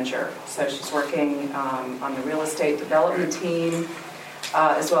manager. So she's working on the real estate development team,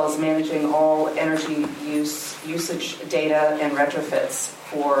 as well as managing all energy usage data and retrofits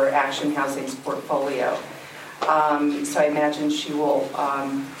for Action Housing's portfolio. So I imagine she will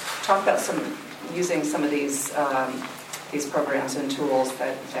talk about using some of these programs and tools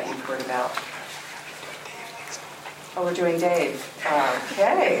that you've heard about. Oh, we're doing Dave.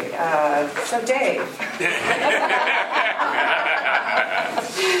 Okay. So Dave.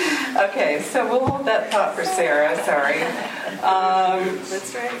 Okay, so we'll hold that thought for Sarah. Sorry.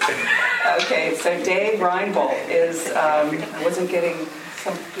 That's right. Okay, so Dave Reinbold is, I wasn't getting,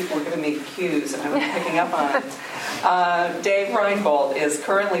 some people were giving me cues and I was picking up on it. Dave Reinbold is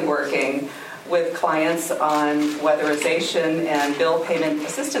currently working with clients on weatherization and bill payment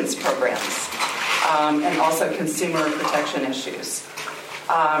assistance programs, and also consumer protection issues.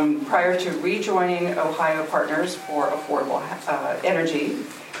 Prior to rejoining Ohio Partners for Affordable Energy,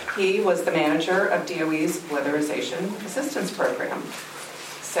 he was the manager of DOE's Weatherization Assistance Program.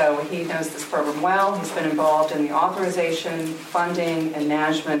 So he knows this program well. He's been involved in the authorization, funding, and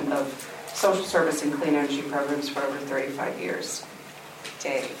management of social service and clean energy programs for over 35 years.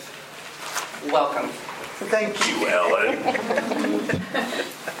 Dave, welcome. Thank you, Ellen.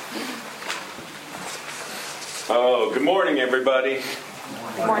 Oh, good morning, everybody.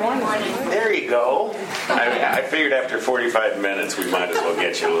 Good morning. There you go. I figured after 45 minutes we might as well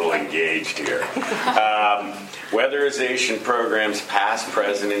get you a little engaged here. Weatherization programs, past,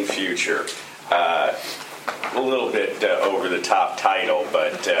 present, and future. A little bit over the top title,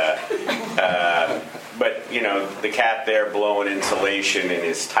 but you know, the cat there blowing insulation in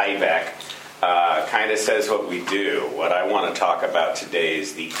his Tyvek kind of says what we do. What I want to talk about today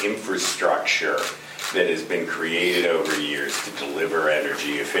is the infrastructure that has been created over years to deliver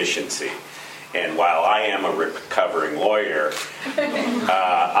energy efficiency. And while I am a recovering lawyer,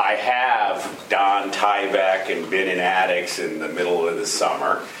 I have donned Tyvek and been in attics in the middle of the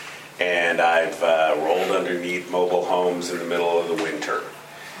summer, and I've rolled underneath mobile homes in the middle of the winter.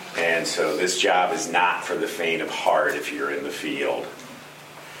 And so this job is not for the faint of heart if you're in the field.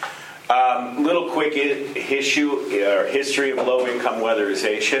 Little quick history of low-income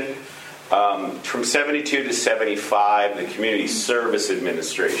weatherization. From 72 to 75, the Community Service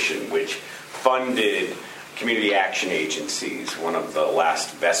Administration, which funded community action agencies, one of the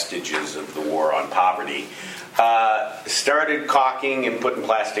last vestiges of the war on poverty, started caulking and putting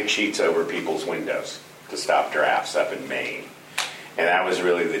plastic sheets over people's windows to stop drafts up in Maine. And that was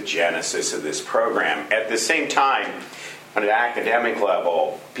really the genesis of this program. At the same time, on an academic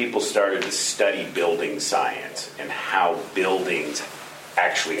level, people started to study building science and how buildings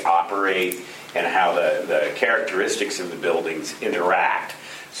actually operate and how the characteristics of the buildings interact.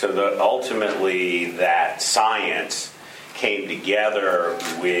 So that ultimately that science came together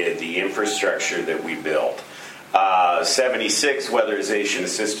with the infrastructure that we built. 76 Weatherization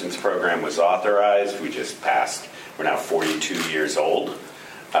Assistance Program was authorized. We just passed, we're now 42 years old.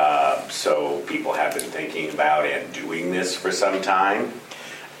 So people have been thinking about and doing this for some time.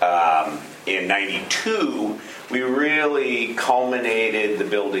 In 92, we really culminated the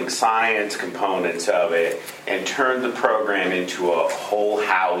building science components of it and turned the program into a whole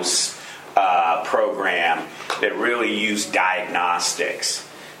house program that really used diagnostics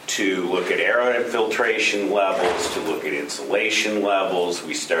to look at air infiltration levels, to look at insulation levels.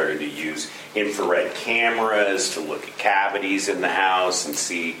 We started to use infrared cameras to look at cavities in the house and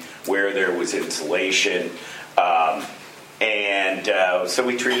see where there was insulation. So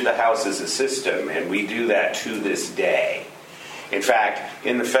we treated the house as a system, and we do that to this day. In fact,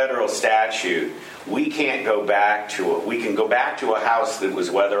 in the federal statute, we can go back to a house that was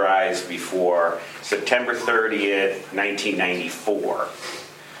weatherized before September 30th, 1994.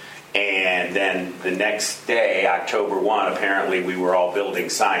 And then the next day, October 1, apparently we were all building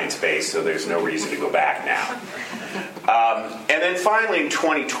science-based, so there's no reason to go back now. And then finally in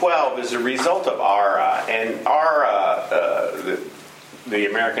 2012, as a result of ARRA, and ARRA, the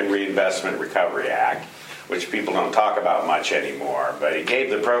American Reinvestment Recovery Act, which people don't talk about much anymore, but it gave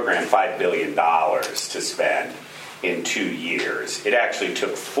the program $5 billion to spend in 2 years. It actually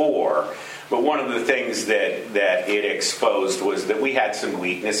took 4. But one of the things that it exposed was that we had some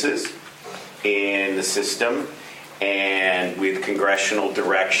weaknesses in the system, and with congressional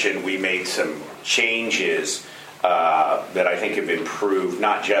direction, we made some changes that I think have improved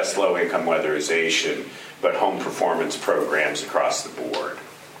not just low-income weatherization, but home performance programs across the board.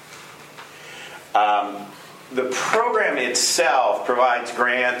 The program itself provides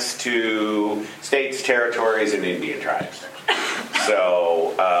grants to states, territories, and Indian tribes.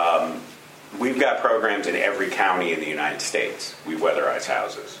 So we've got programs in every county in the United States. We weatherize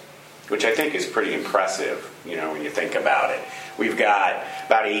houses, which I think is pretty impressive, you know, when you think about it. We've got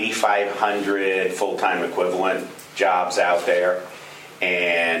about 8,500 full-time equivalent jobs out there.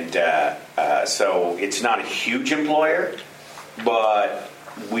 And so it's not a huge employer, but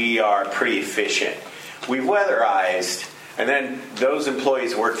we are pretty efficient. We've weatherized, and then those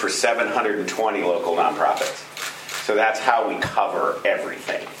employees work for 720 local nonprofits. So that's how we cover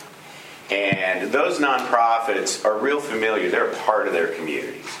everything. And those nonprofits are real familiar. They're a part of their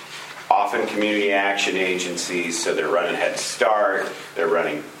communities. Often community action agencies, so they're running Head Start, they're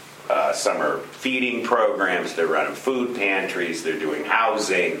running summer feeding programs, they're running food pantries, they're doing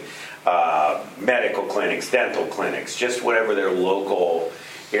housing, medical clinics, dental clinics, just whatever their local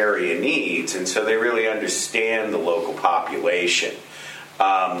area needs. And so they really understand the local population.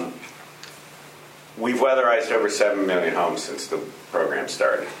 We've weatherized over 7 million homes since the program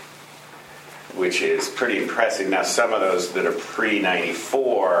started, which is pretty impressive. Now, some of those that are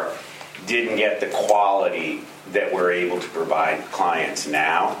pre-94 didn't get the quality that we're able to provide clients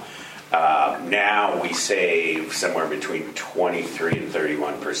now. Now we save somewhere between 23 and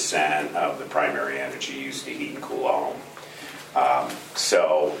 31% of the primary energy used to heat and cool a home.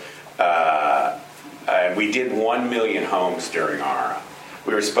 And we did 1 million homes during ARA.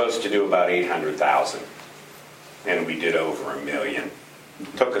 We were supposed to do about 800,000, and we did over 1 million.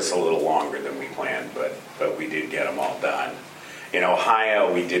 Took us a little longer than we planned, but we did get them all done. In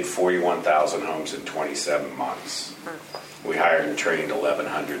Ohio, we did 41,000 homes in 27 months. We hired and trained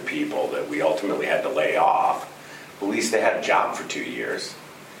 1,100 people that we ultimately had to lay off. At least they had a job for 2 years,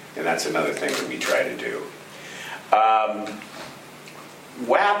 and that's another thing that we try to do.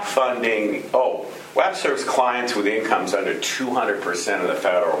 WAP funding, WAP serves clients with incomes under 200% of the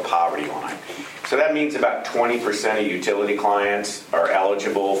federal poverty line. So that means about 20% of utility clients are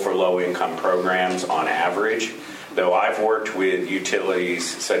eligible for low-income programs on average. Though I've worked with utilities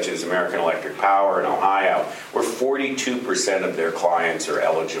such as American Electric Power in Ohio, where 42% of their clients are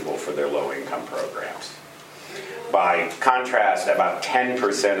eligible for their low-income programs. By contrast, about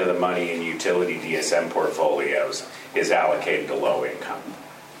 10% of the money in utility DSM portfolios is allocated to low income.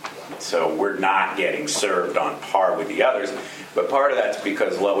 So we're not getting served on par with the others, but part of that's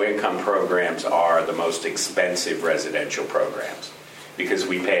because low income programs are the most expensive residential programs because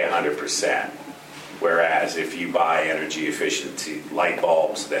we pay 100%. Whereas if you buy energy efficiency light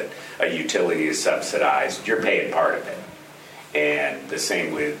bulbs that a utility is subsidized, you're paying part of it. And the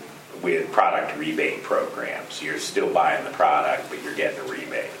same with product rebate programs. You're still buying the product, but you're getting a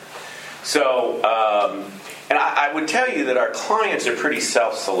rebate. So, and I would tell you that our clients are pretty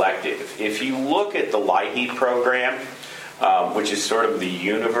self-selective. If you look at the LIHEAP program, which is sort of the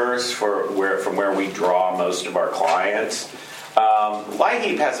universe from where we draw most of our clients,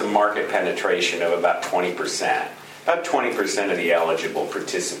 LIHEAP has a market penetration of about 20%. About 20% of the eligible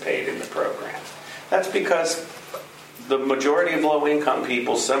participate in the program. That's because the majority of low-income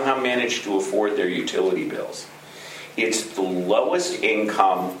people somehow manage to afford their utility bills. It's the lowest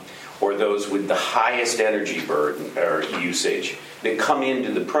income or those with the highest energy burden or usage that come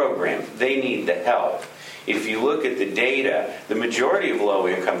into the program. They need the help. If you look at the data, the majority of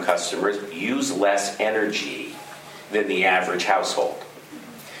low-income customers use less energy than the average household.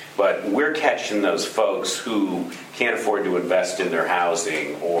 But we're catching those folks who can't afford to invest in their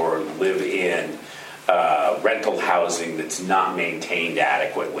housing or live in rental housing that's not maintained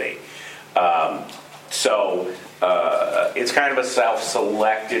adequately. So it's kind of a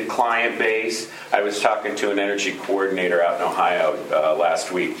self-selected client base. I was talking to an energy coordinator out in Ohio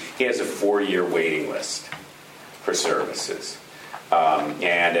last week. He has a 4-year waiting list for services.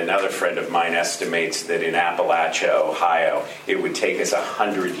 And another friend of mine estimates that in Appalachia, Ohio, it would take us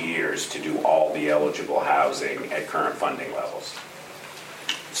 100 years to do all the eligible housing at current funding levels.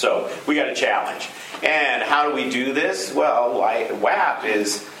 So we got a challenge. And how do we do this? Well, WAP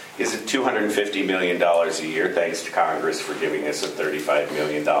is at $250 million a year, thanks to Congress for giving us a $35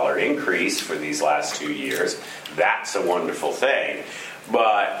 million increase for these last 2 years. That's a wonderful thing.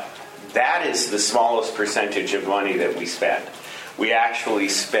 But that is the smallest percentage of money that we spend. We actually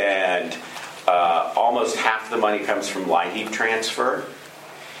spend almost half the money comes from LIHEAP transfer,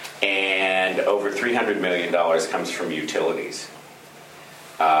 and over $300 million comes from utilities.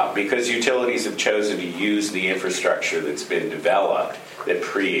 Because utilities have chosen to use the infrastructure that's been developed that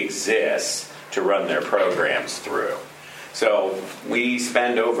pre-exists to run their programs through. So we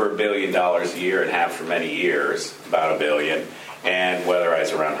spend over $1 billion a year and have for many years, about $1 billion, and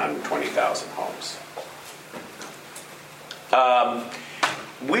weatherize around 120,000 homes.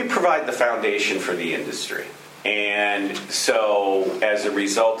 We provide the foundation for the industry. And so as a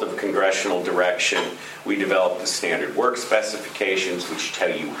result of congressional direction, we developed the standard work specifications, which tell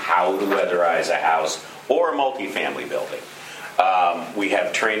you how to weatherize a house or a multifamily building. We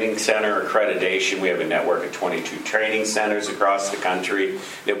have training center accreditation. We have a network of 22 training centers across the country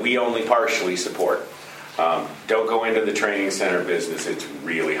that we only partially support. Don't go into the training center business. It's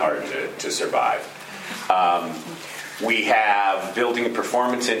really hard to survive. We have Building and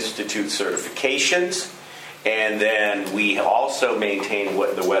Performance Institute certifications. And then we also maintain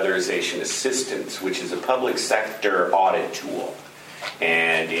the Weatherization Assistance, which is a public sector audit tool.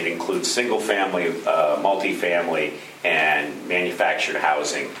 And it includes single-family, multifamily, and manufactured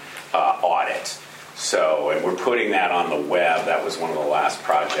housing audits. So, and we're putting that on the web. That was one of the last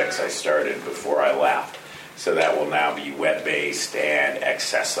projects I started before I left. So that will now be web-based and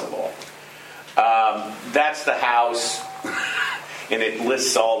accessible. That's the house. And it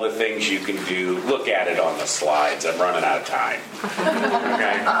lists all the things you can do. Look at it on the slides. I'm running out of time.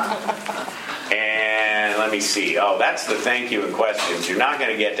 Okay? And let let me see. Oh, that's the thank you and questions. You're not going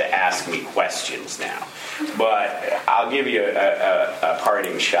to get to ask me questions now, but I'll give you a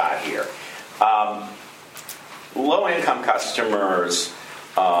parting shot here. Low-income customers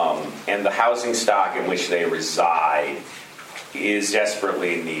and the housing stock in which they reside is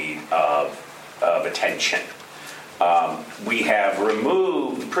desperately in need of attention. We have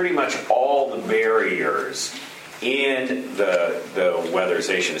removed pretty much all the barriers in the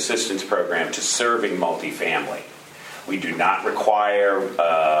Weatherization Assistance Program to serving multifamily. We do not require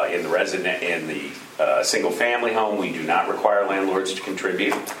in the single-family home, we do not require landlords to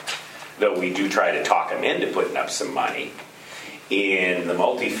contribute, though we do try to talk them into putting up some money. In the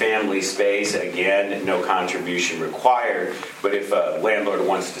multifamily space, again, no contribution required, but if a landlord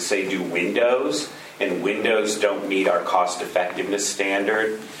wants to, say, do windows, and windows don't meet our cost-effectiveness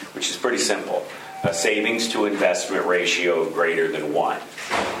standard, which is pretty simple, a savings to investment ratio of greater than 1.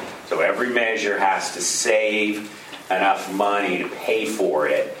 So every measure has to save enough money to pay for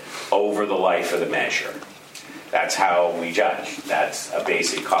it over the life of the measure. That's how we judge. That's a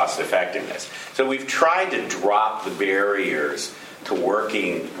basic cost effectiveness. So we've tried to drop the barriers to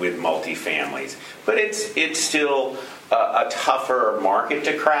working with multifamilies, but it's still a tougher market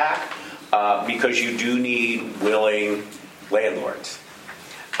to crack because you do need willing landlords.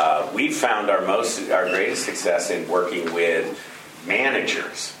 We've found our greatest success in working with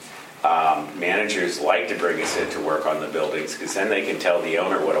managers. Managers like to bring us in to work on the buildings because then they can tell the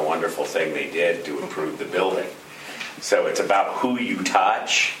owner what a wonderful thing they did to improve the building. So it's about who you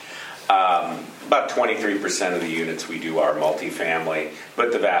touch. About 23% of the units we do are multifamily,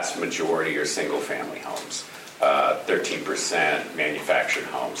 but the vast majority are single-family homes. 13% manufactured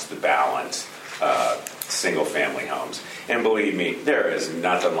homes, the balance single-family homes. And believe me, there is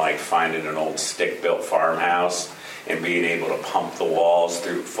nothing like finding an old stick-built farmhouse and being able to pump the walls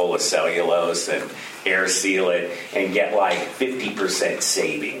full of cellulose and air seal it and get like 50%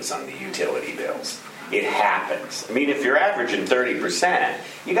 savings on the utility bills. It happens. I mean, if you're averaging 30%,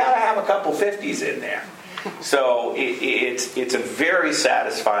 you got to have a couple 50s in there. So it's a very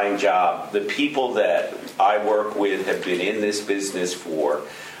satisfying job. The people that I work with have been in this business for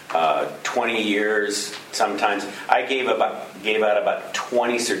 20 years sometimes. I gave out about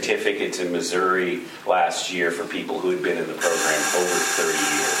 20 certificates in Missouri last year for people who had been in the program over 30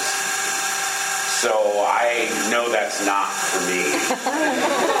 years. So I know that's not for me.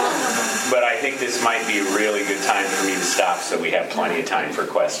 But I think this might be a really good time for me to stop so we have plenty of time for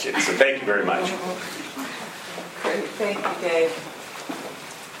questions. So thank you very much. Great. Thank you, Dave.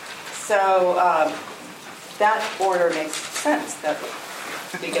 So that order makes sense. That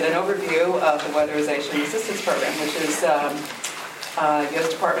we get an overview of the Weatherization Assistance Program, which is U.S.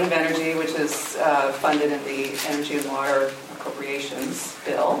 Department of Energy, which is funded in the Energy and Water Appropriations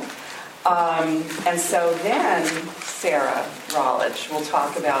Bill. And so then Sarah Rollage will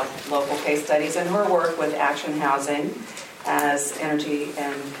talk about local case studies and her work with Action Housing as Energy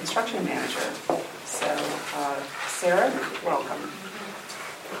and Construction Manager. So Sarah, welcome.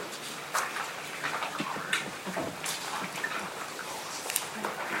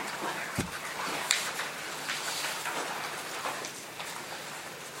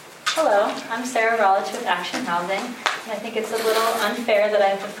 Hello, I'm Sarah Rollage with Action Housing. I think it's a little unfair that I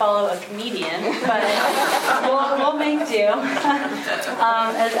have to follow a comedian, but we'll make do.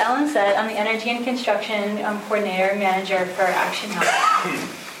 As Ellen said, I'm the Energy and Construction Coordinator and Manager for Action Housing.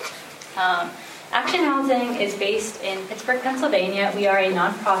 Action Housing is based in Pittsburgh, Pennsylvania. We are a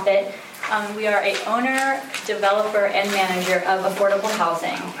nonprofit. We are an owner, developer, and manager of affordable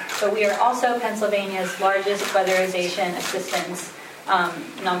housing. But we are also Pennsylvania's largest weatherization assistance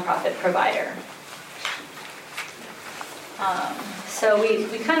nonprofit provider. So we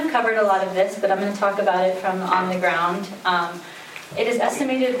kind of covered a lot of this, but I'm going to talk about it from on the ground. It is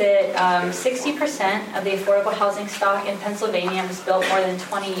estimated that 60% of the affordable housing stock in Pennsylvania was built more than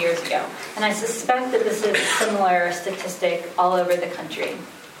 20 years ago. And I suspect that this is a similar statistic all over the country.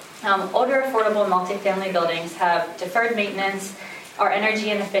 Older affordable multifamily buildings have deferred maintenance, are energy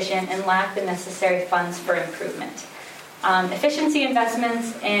inefficient, and lack the necessary funds for improvement. Efficiency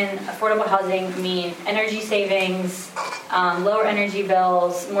investments in affordable housing mean energy savings, lower energy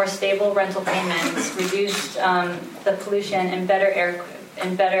bills, more stable rental payments, reduced the pollution, and better air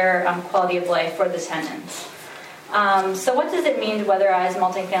and better quality of life for the tenants. So what does it mean to weatherize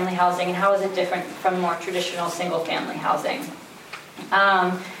multifamily housing, and how is it different from more traditional single-family housing?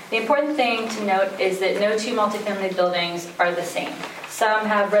 The important thing to note is that no two multifamily buildings are the same. Some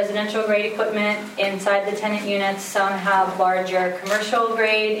have residential-grade equipment inside the tenant units. Some have larger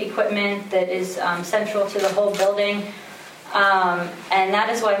commercial-grade equipment that is central to the whole building. And that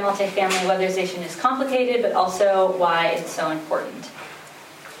is why multifamily weatherization is complicated, but also why it's so important.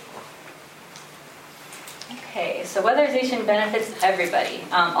 Okay, so weatherization benefits everybody,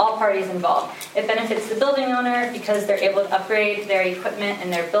 all parties involved. It benefits the building owner because they're able to upgrade their equipment in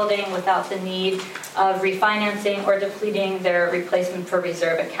their building without the need of refinancing or depleting their replacement for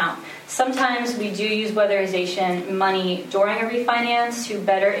reserve account. Sometimes we do use weatherization money during a refinance to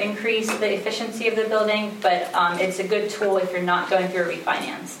better increase the efficiency of the building, but it's a good tool if you're not going through a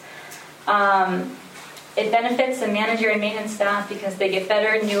refinance. It benefits the manager and maintenance staff because they get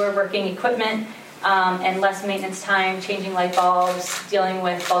better, newer working equipment, and less maintenance time, changing light bulbs, dealing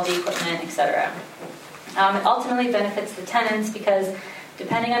with faulty equipment, etc. It ultimately benefits the tenants because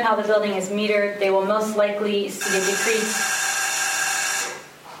depending on how the building is metered, they will most likely see a decrease.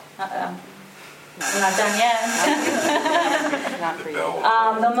 I'm not done yet. Not for you.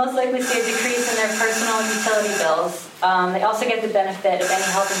 They'll most likely see a decrease in their personal utility bills. They also get the benefit of any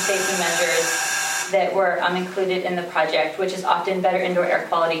health and safety measures that were included in the project, which is often better indoor air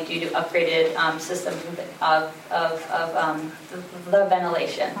quality due to upgraded systems of the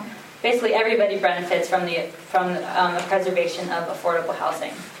ventilation. Basically, everybody benefits from the preservation of affordable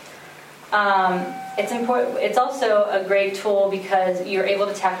housing. It's important. It's also a great tool because you're able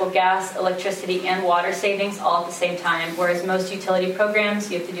to tackle gas, electricity, and water savings all at the same time, whereas most utility programs,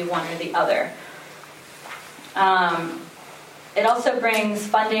 you have to do one or the other. It also brings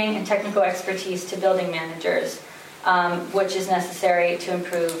funding and technical expertise to building managers, which is necessary to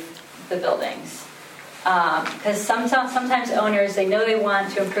improve the buildings. Because sometimes owners, they know they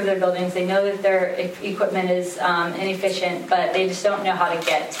want to improve their buildings, they know that their equipment is inefficient, but they just don't know how to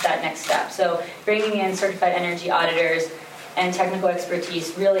get to that next step. So bringing in certified energy auditors and technical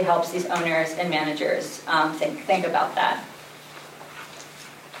expertise really helps these owners and managers think about that.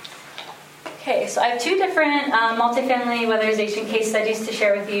 Okay, so I have two different multifamily weatherization case studies to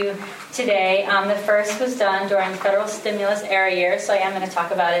share with you today. The first was done during federal stimulus era year, so I am going to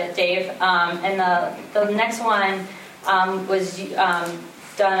talk about it, Dave. And the next one was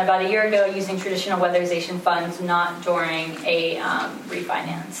done about a year ago using traditional weatherization funds, not during a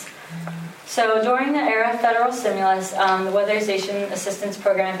refinance. So during the era of federal stimulus, the Weatherization Assistance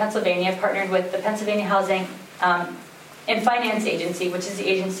Program in Pennsylvania partnered with the Pennsylvania Housing and Finance Agency, which is the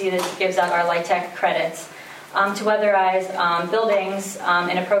agency that gives out our LIHTC credits, to weatherize buildings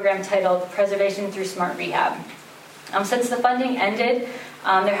in a program titled Preservation Through Smart Rehab. Since the funding ended,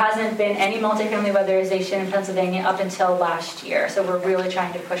 there hasn't been any multifamily weatherization in Pennsylvania up until last year, so we're really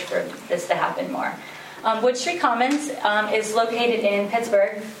trying to push for this to happen more. Wood Street Commons is located in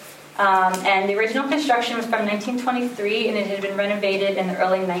Pittsburgh, and the original construction was from 1923, and it had been renovated in the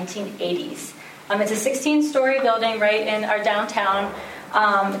early 1980s. It's a 16-story building right in our downtown,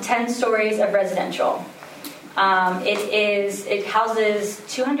 10 stories of residential. It houses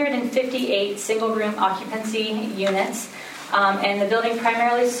 258 single-room occupancy units, and the building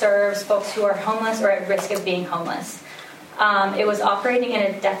primarily serves folks who are homeless or at risk of being homeless. It was operating in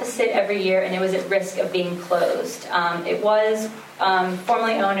a deficit every year, and it was at risk of being closed. It was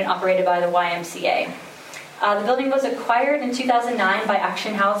formerly owned and operated by the YMCA. The building was acquired in 2009 by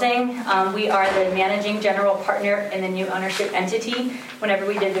Action Housing. We are the managing general partner in the new ownership entity whenever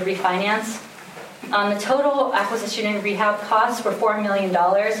we did the refinance. The total acquisition and rehab costs were $4 million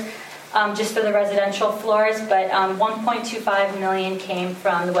just for the residential floors, but $1.25 million came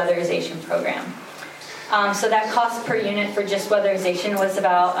from the weatherization program. So that cost per unit for just weatherization was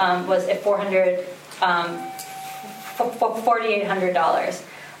about was at $4,800.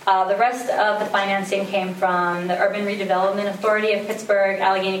 The rest of the financing came from the Urban Redevelopment Authority of Pittsburgh,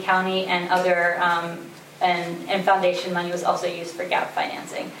 Allegheny County, and other and foundation money was also used for gap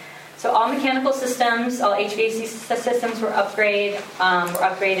financing. So all mechanical systems, all HVAC systems were upgraded.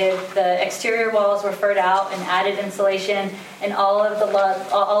 The exterior walls were furred out and added insulation, and all of the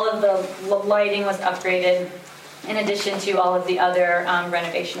lighting was upgraded, in addition to all of the other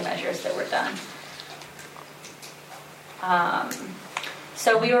renovation measures that were done.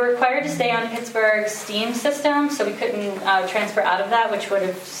 So we were required to stay on Pittsburgh's steam system, so we couldn't transfer out of that, which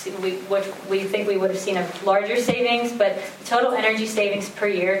we think we would have seen a larger savings, but the total energy savings per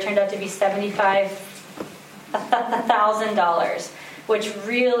year turned out to be $75,000, which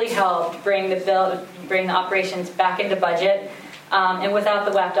really helped bring the operations back into budget. And without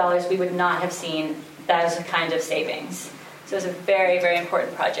the WAP dollars, we would not have seen those kind of savings. So it was a very, very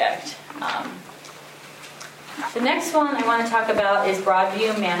important project. The next one I want to talk about is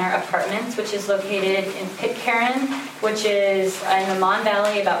Broadview Manor Apartments, which is located in Pitcairn, which is in the Mon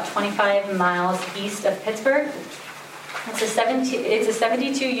Valley, about 25 miles east of Pittsburgh. It's a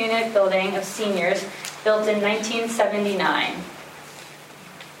 72-unit building of seniors built in 1979.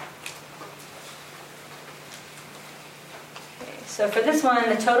 So for this one,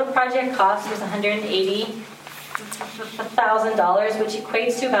 the total project cost was $180,000, which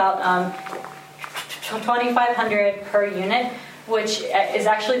equates to about $2,500 per unit, which is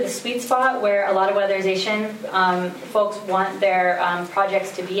actually the sweet spot where a lot of weatherization folks want their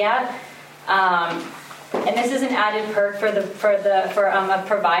projects to be at. And this is an added perk for a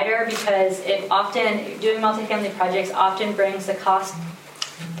provider, because doing multifamily projects often brings the cost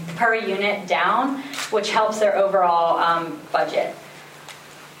per unit down, which helps their overall budget.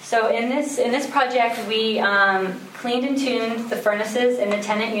 So in this project, we cleaned and tuned the furnaces in the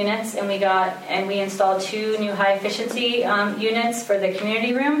tenant units, and we installed 2 new high efficiency units for the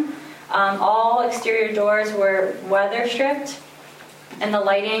community room. All exterior doors were weather stripped, and the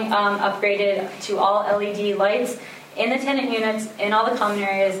lighting upgraded to all LED lights in the tenant units, in all the common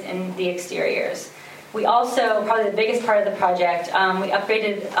areas, in the exteriors. We also, probably the biggest part of the project, we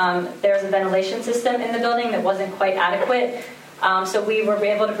upgraded, there was a ventilation system in the building that wasn't quite adequate. So we were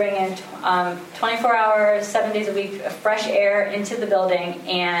able to bring in 24 hours, 7 days a week of fresh air into the building,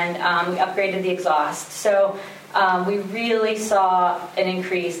 and we upgraded the exhaust. So we really saw an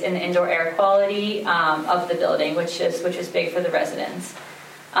increase in the indoor air quality of the building, which is big for the residents.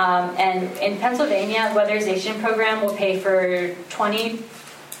 And in Pennsylvania, the weatherization program will pay for 20%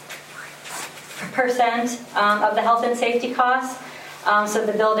 of the health and safety costs. So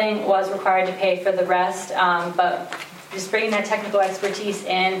the building was required to pay for the rest, but just bringing that technical expertise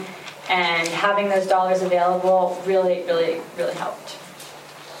in and having those dollars available really, really, really helped.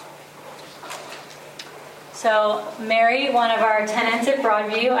 So Mary, one of our tenants at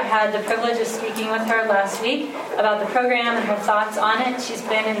Broadview, I had the privilege of speaking with her last week about the program and her thoughts on it. She's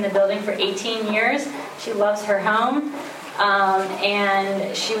been in the building for 18 years. She loves her home.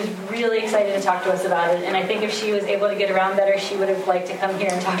 And she was really excited to talk to us about it. And I think if she was able to get around better, she would have liked to come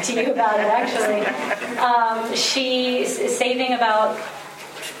here and talk to you about it, actually. She's saving about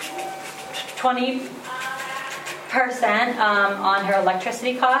 20% on her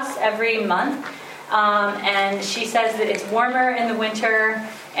electricity costs every month. And she says that it's warmer in the winter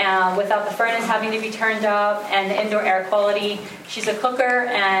without the furnace having to be turned up, and the indoor air quality. She's a cooker,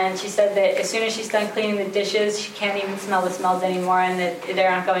 and she said that as soon as she's done cleaning the dishes, she can't even smell the smells anymore, and that they're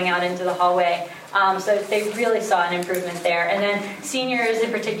not going out into the hallway. So they really saw an improvement there. And then seniors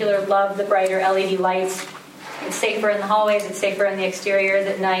in particular love the brighter LED lights. It's safer in the hallways, it's safer in the exteriors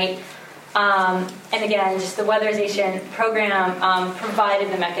at night. And again, just the weatherization program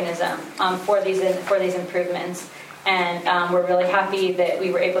provided the mechanism for these improvements. And we're really happy that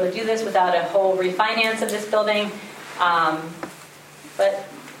we were able to do this without a whole refinance of this building. But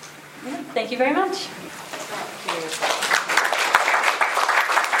yeah, thank you very much.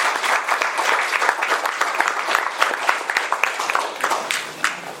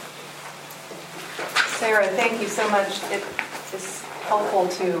 Sarah, thank you so much. It's helpful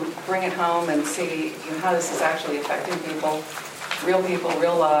to bring it home and see how this is actually affecting people, real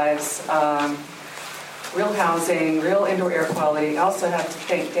lives. Real housing, real indoor air quality. I also have to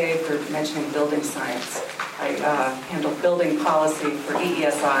thank Dave for mentioning building science. I handle building policy for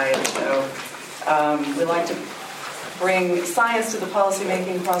EESI, and so we like to bring science to the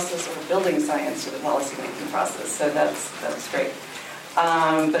policymaking process, or building science to the policymaking process. So that's great.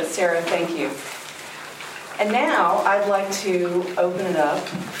 But Sarah, thank you. And now I'd like to open it up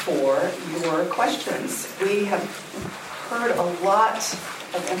for your questions. We have heard a lot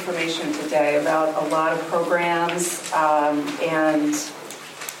of information today about a lot of programs, and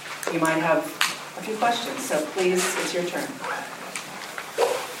you might have a few questions. So please, it's your turn.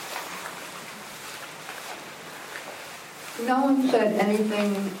 No one said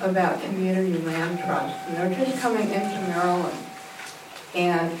anything about community land trusts. They're just coming into Maryland.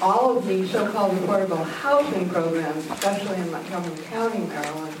 And all of the so-called affordable housing programs, especially in Montgomery County,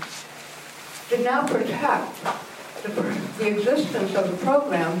 Maryland, did not protect the existence of the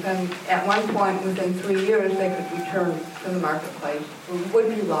programs, and at one point, within 3 years, they could return to the marketplace. It would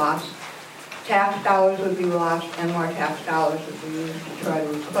be lost. Tax dollars would be lost, and more tax dollars would be used to try to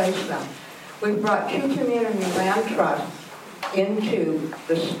replace them. We brought 2 community land trusts into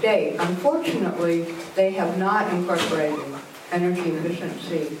the state. Unfortunately, they have not incorporated energy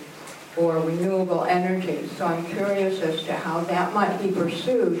efficiency or renewable energy. So I'm curious as to how that might be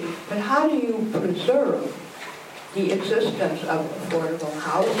pursued. But how do you preserve the existence of affordable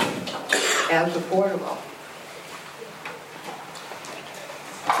housing as affordable?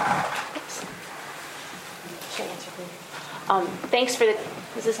 Thanks for the,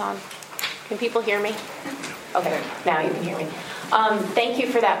 is this on? Can people hear me? Okay, now you can hear me. Thank you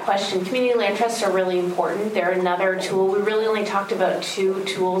for that question. Community land trusts are really important. They're another tool. We really only talked about 2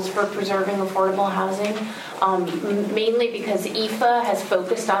 tools for preserving affordable housing, mainly because EFA has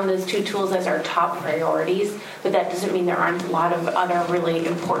focused on those 2 tools as our top priorities, but that doesn't mean there aren't a lot of other really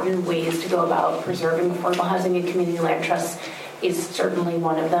important ways to go about preserving affordable housing, and community land trusts is certainly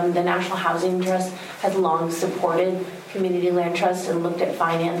one of them. The National Housing Trust has long supported community land trusts and looked at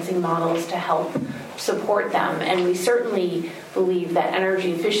financing models to help support them. And we certainly believe that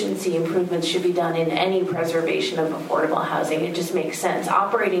energy efficiency improvements should be done in any preservation of affordable housing. It just makes sense.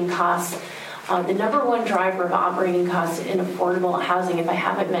 Operating costs, the number one driver of operating costs in affordable housing, if I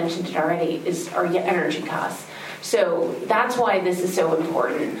haven't mentioned it already, are energy costs. So that's why this is so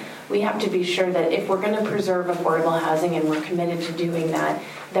important. We have to be sure that if we're going to preserve affordable housing, and we're committed to doing that,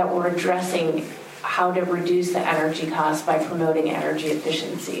 that we're addressing how to reduce the energy costs by promoting energy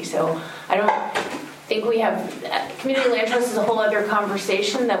efficiency. So I don't think we have, community land trust is a whole other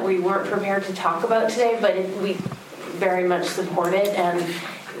conversation that we weren't prepared to talk about today, but we very much support it, and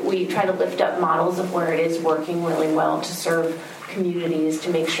we try to lift up models of where it is working really well to serve communities to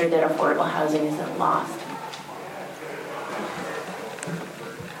make sure that affordable housing isn't lost.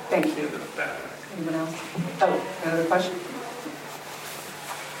 Thank you. Anyone else? Oh, another question?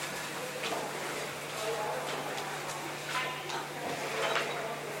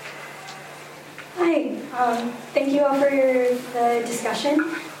 Hi, thank you all for the discussion.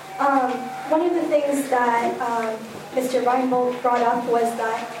 One of the things that Mr. Reinbold brought up was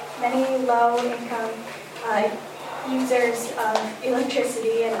that many low-income users of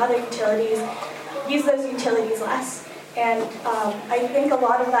electricity and other utilities use those utilities less. And I think a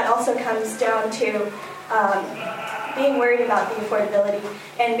lot of that also comes down to being worried about the affordability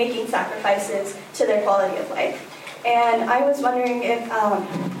and making sacrifices to their quality of life. And I was wondering if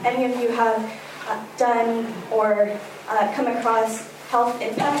any of you have done or come across health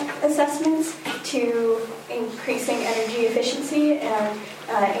impact assessments to increasing energy efficiency and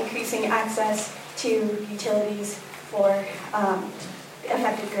increasing access to utilities for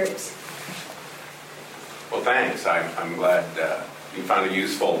affected groups. Well, thanks. I'm glad you found it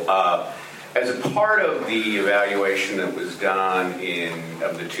useful. As a part of the evaluation that was done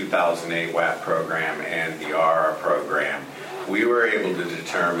of the 2008 WAP program and the ARA program, we were able to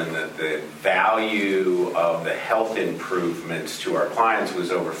determine that the value of the health improvements to our clients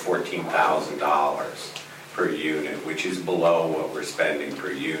was over $14,000 per unit, which is below what we're spending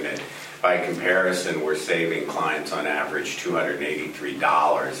per unit. By comparison, we're saving clients on average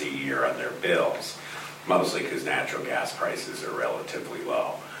 $283 a year on their bills, mostly because natural gas prices are relatively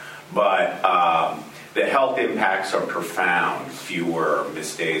low. But the health impacts are profound. Fewer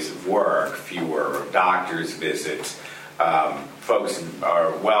missed days of work, fewer doctor's visits. Folks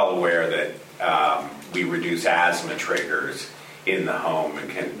are well aware that we reduce asthma triggers in the home and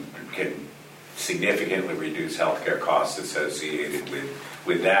can significantly reduce healthcare costs associated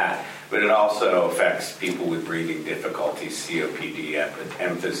with that. But it also affects people with breathing difficulties, COPD,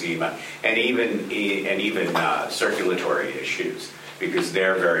 emphysema, and even circulatory issues, because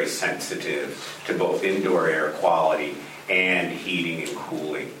they're very sensitive to both indoor air quality and heating and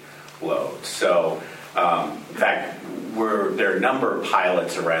cooling loads. So, in fact, there are a number of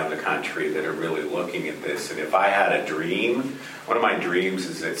pilots around the country that are really looking at this. And if I had a dream, one of my dreams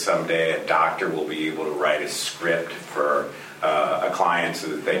is that someday a doctor will be able to write a script for a client so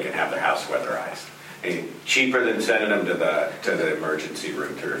that they can have their house weatherized. And cheaper than sending them to the emergency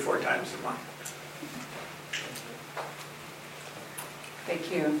room 3 or 4 times a month.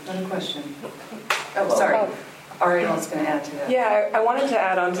 Thank you. Another question? Oh, sorry. Ariel's going to add to that. Yeah, I wanted to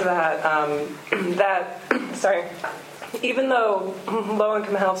add on to that, even though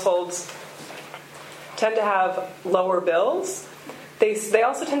low-income households tend to have lower bills, they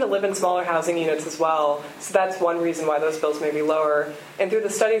also tend to live in smaller housing units as well. So that's one reason why those bills may be lower. And through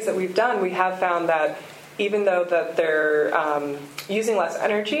the studies that we've done, we have found that even though that they're using less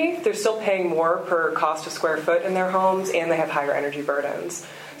energy, they're still paying more per cost of square foot in their homes, and they have higher energy burdens.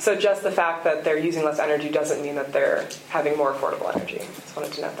 So just the fact that they're using less energy doesn't mean that they're having more affordable energy. Just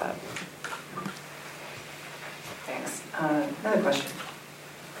wanted to note that. Thanks. Another question.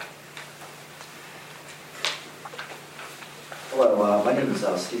 Hello, my name is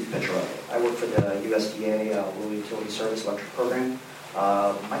Steve Petro. I work for the USDA Rural Utility Service Electric Program.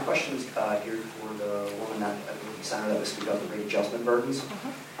 My question is here for the woman that at the center that was speaking about the rate adjustment burdens.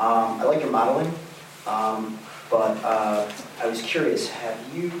 I like your modeling, but I was curious, have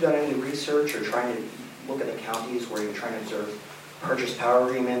you done any research or trying to look at the counties where you're trying to observe purchase power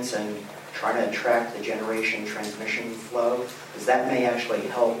agreements and trying to track the generation transmission flow? Because that may actually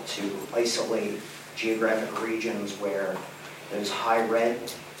help to isolate geographic regions where those high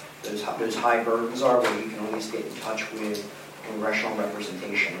red, those high burdens are, where you can always get in touch with congressional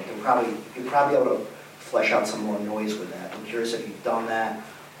representation. You'll probably be able to flesh out some more noise with that. I'm curious if you've done that.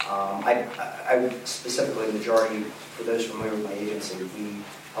 I would specifically, the majority, for those familiar with my agency, we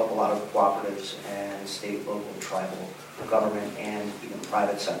help a lot of cooperatives and state, local, tribal government, and even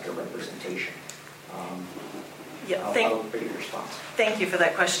private sector representation. I'll bring your response. Thank you for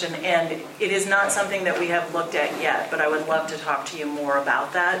that question. And it is not something that we have looked at yet, but I would love to talk to you more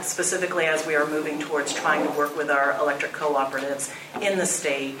about that, specifically as we are moving towards trying to work with our electric cooperatives in the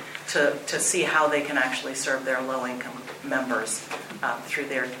state to see how they can actually serve their low-income members through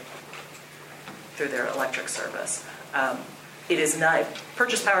their electric service. It is not,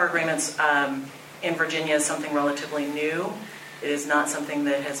 purchase power agreements in Virginia is something relatively new. It is not something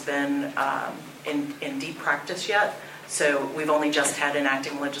that has been in deep practice yet. So we've only just had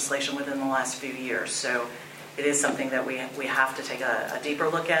enacting legislation within the last few years. So it is something that we have to take a deeper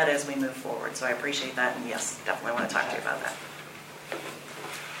look at as we move forward. So I appreciate that, and yes, definitely want to talk to you about that.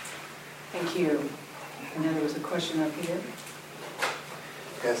 Thank you. And then there was a question up here.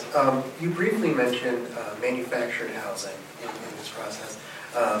 Yes, you briefly mentioned manufactured housing in this process.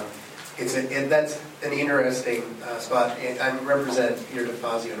 That's an interesting spot. I represent Peter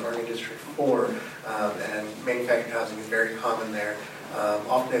DeFazio in Oregon District 4, and manufactured housing is very common there.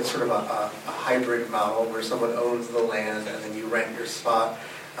 Often it's sort of a hybrid model where someone owns the land and then you rent your spot.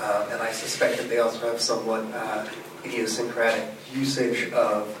 And I suspect that they also have somewhat idiosyncratic usage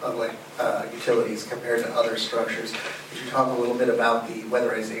of utilities compared to other structures. Could you talk a little bit about the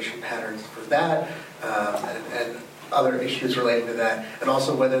weatherization patterns for that and other issues relating to that, and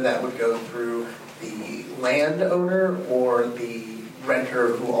also whether that would go through the landowner or the renter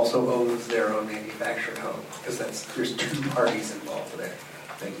who also owns their own manufactured home? Because there's two parties involved there.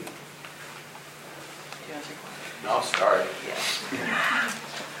 Thank you. I'll start.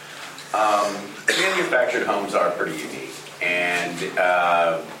 Manufactured homes are pretty unique, and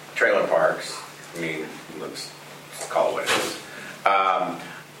trailer parks, I mean, let's call it what it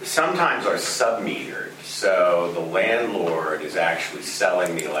is, sometimes are sub-metered. So the landlord is actually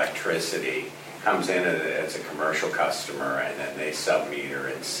selling the electricity, comes in as a commercial customer, and then they sub-meter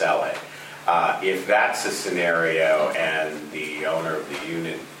and sell it. If that's a scenario and the owner of the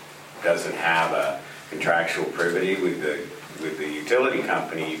unit doesn't have a contractual privity with the utility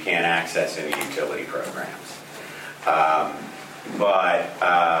company, you can't access any utility programs. But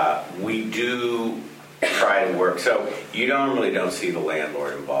we do try to work. So you normally don't see the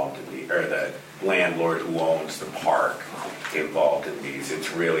landlord involved in or the landlord who owns the park involved in these.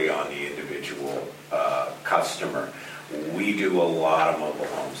 It's really on the individual customer. We do a lot of mobile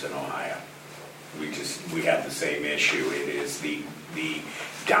homes in Ohio. We have the same issue. It is the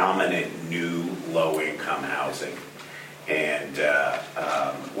dominant new low-income housing. And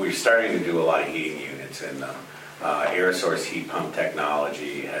we're starting to do a lot of heating units in them. Air source heat pump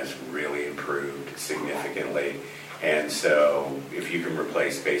technology has really improved significantly. And so if you can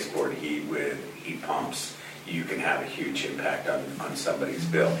replace baseboard heat with heat pumps, you can have a huge impact on somebody's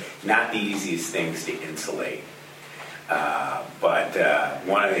bill. Not the easiest things to insulate. But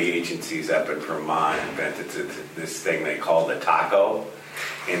one of the agencies up in Vermont invented this thing they call the taco.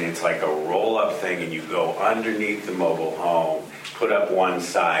 And it's like a roll-up thing, and you go underneath the mobile home, put up one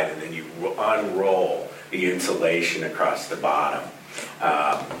side, and then you unroll the insulation across the bottom.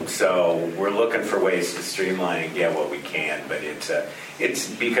 So we're looking for ways to streamline and get what we can, but it's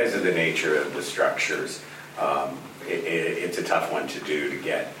because of the nature of the structures. It's a tough one to do to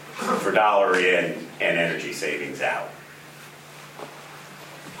get for dollar in and energy savings out.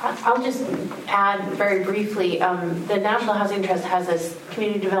 I'll just add very briefly, the National Housing Trust has this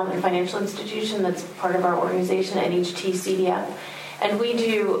community development financial institution that's part of our organization, NHT CDF. And we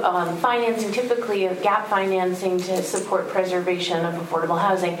do financing, typically of gap financing to support preservation of affordable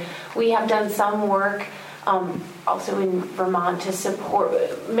housing. We have done some work also in Vermont to support,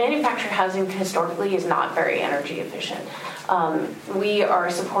 manufactured housing historically is not very energy efficient. We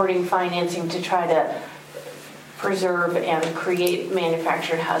are supporting financing to try to preserve and create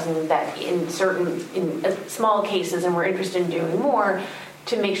manufactured housing that in small cases, and we're interested in doing more,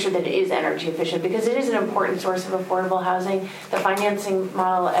 to make sure that it is energy efficient, because it is an important source of affordable housing. The financing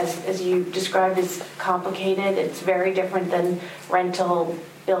model, as you described, is complicated. It's very different than rental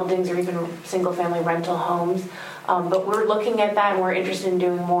buildings or even single-family rental homes. But we're looking at that, and we're interested in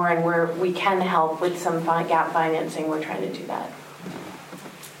doing more, and where we can help with some gap financing, we're trying to do that.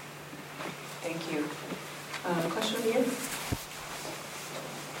 Thank you. Question over here?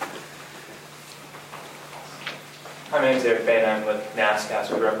 Hi, my name is Eric Bain. I'm with NASCAS.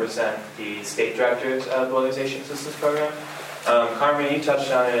 We represent the state directors of the Weatherization Assistance Program. Carmen, you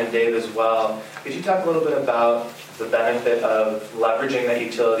touched on it, and Dave as well. Could you talk a little bit about the benefit of leveraging that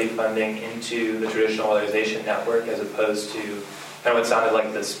utility funding into the traditional weatherization network as opposed to kind of what sounded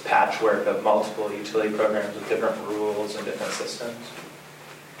like this patchwork of multiple utility programs with different rules and different systems?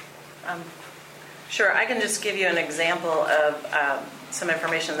 Sure, I can just give you an example of some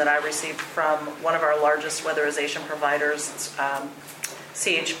information that I received from one of our largest weatherization providers,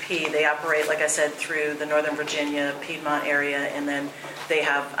 CHP. They operate, like I said, through the Northern Virginia, Piedmont area, and then they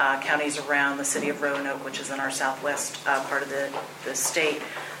have counties around the city of Roanoke, which is in our southwest part of the state.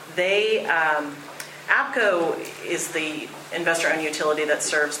 They, APCO is the investor-owned utility that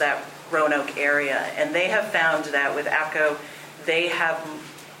serves that Roanoke area, and they have found that with APCO, they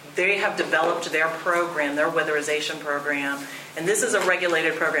have developed their program, their weatherization program, and this is a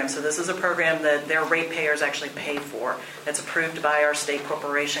regulated program, so this is a program that their ratepayers actually pay for. It's approved by our State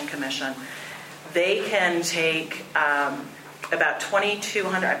Corporation Commission. They can take about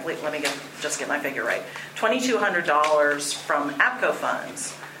 $2,200, let me just get my figure right, $2,200 from APCO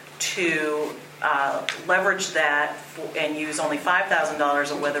funds to leverage that and use only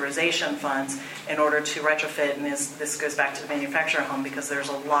 $5,000 of weatherization funds in order to retrofit, and this goes back to the manufactured home because there's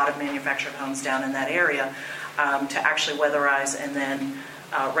a lot of manufactured homes down in that area, to actually weatherize and then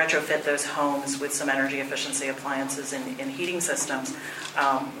retrofit those homes with some energy efficiency appliances and heating systems,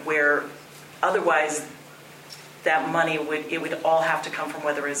 where otherwise that money would all have to come from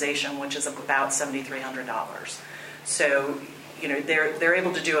weatherization, which is about $7,300. So, you know, they're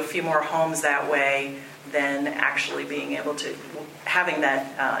able to do a few more homes that way than actually being able to having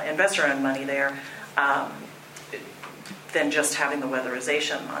that investor-owned money there, than just having the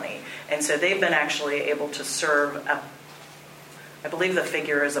weatherization money. And so they've been actually able to serve, I believe the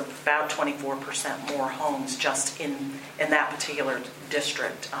figure is about 24% more homes just in that particular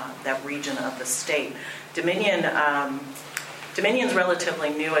district, that region of the state. Dominion's relatively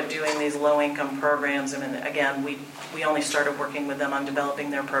new at doing these low-income programs. I mean, again, we only started working with them on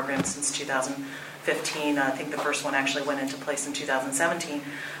developing their program since 2015. I think the first one actually went into place in 2017.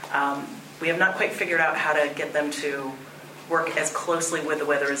 We have not quite figured out how to get them to work as closely with the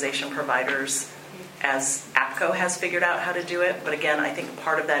weatherization providers as APCO has figured out how to do it. But again, I think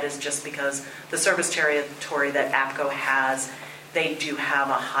part of that is just because the service territory that APCO has, they do have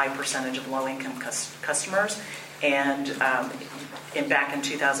a high percentage of low-income customers. And back in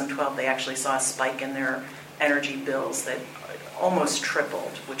 2012, they actually saw a spike in their energy bills that almost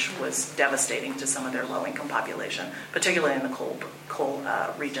tripled, which was devastating to some of their low-income population, particularly in the coal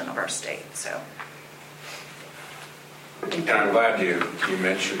region of our state. So. And I'm glad you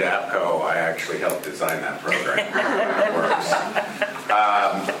mentioned APCO. I actually helped design that program. It works.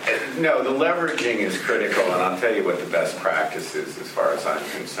 No, the leveraging is critical, and I'll tell you what the best practice is as far as I'm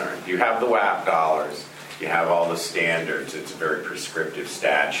concerned. You have the WAP dollars. You have all the standards. It's a very prescriptive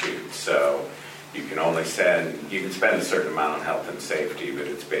statute. So you can only spend a certain amount on health and safety, but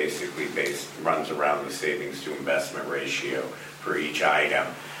it's basically runs around the savings to investment ratio for each item.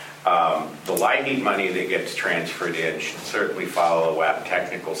 The LIHEAP money that gets transferred in should certainly follow WAP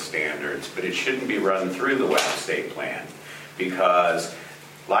technical standards, but it shouldn't be run through the WAP state plan because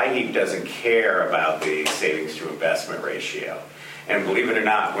LIHEAP doesn't care about the savings to investment ratio. And believe it or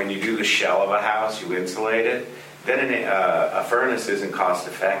not, when you do the shell of a house, you insulate it, then a furnace isn't cost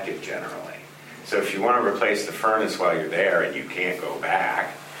effective generally. So if you want to replace the furnace while you're there and you can't go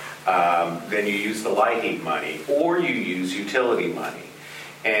back, then you use the LIHEAP money or you use utility money.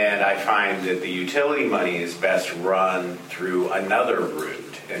 And I find that the utility money is best run through another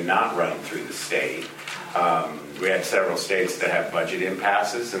route and not run through the state. We had several states that have budget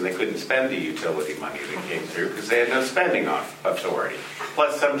impasses and they couldn't spend the utility money that came through because they had no spending authority.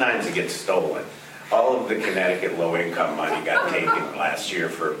 Plus, sometimes it gets stolen. All of the Connecticut low-income money got taken last year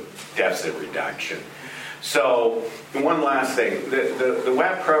for deficit reduction. So one last thing, the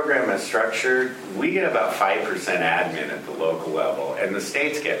WAP program is structured. We get about 5% admin at the local level, and the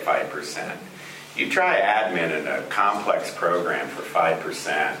states get 5%. You try admin in a complex program for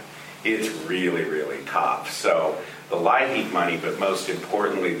 5%, it's really, really tough. So the LIHEAP money, but most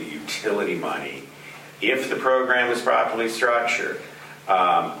importantly the utility money, if the program is properly structured,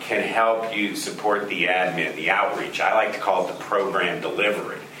 can help you support the admin, the outreach. I like to call it the program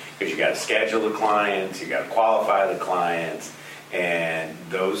delivery. Because you got to schedule the clients, you got to qualify the clients, and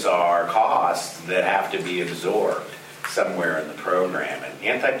those are costs that have to be absorbed somewhere in the program. And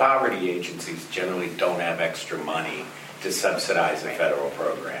anti-poverty agencies generally don't have extra money to subsidize a federal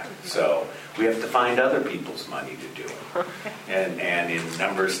program. So we have to find other people's money to do it. And in a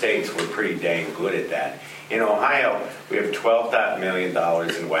number of states, we're pretty dang good at that. In Ohio, we have $12 million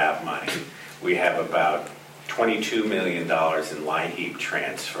in WAP money. We have about $22 million in LIHEAP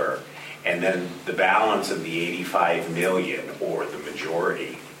transfer, and then the balance of the $85 million, or the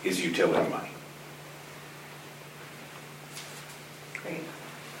majority, is utility money. Great.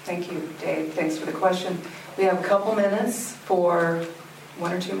 Thank you, Dave. Thanks for the question. We have a couple minutes for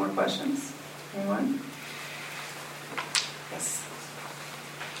one or two more questions. Anyone? Yes.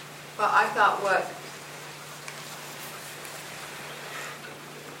 Well, I thought what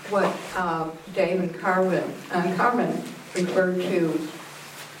Dave and Carmen referred to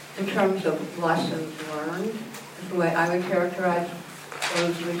in terms of lessons learned is the way I would characterize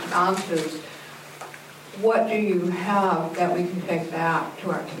those responses. What do you have that we can take back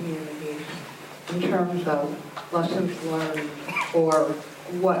to our communities in terms of lessons learned, or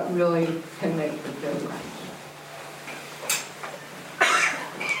what really can make the difference?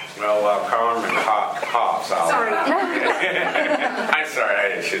 Well, while Carmen hops, I'll... Sorry. I'm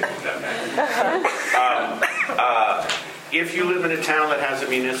sorry, I shouldn't have done that. If you live in a town that has a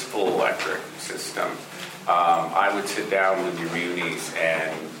municipal electric system, I would sit down with your munis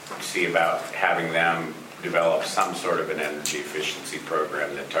and see about having them develop some sort of an energy efficiency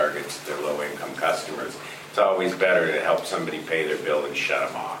program that targets their low-income customers. It's always better to help somebody pay their bill and shut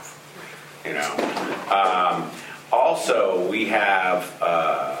them off, you know. Also, we have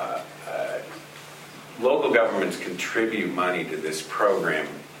local governments contribute money to this program,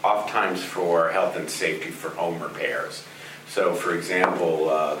 oftentimes for health and safety for home repairs. So, for example,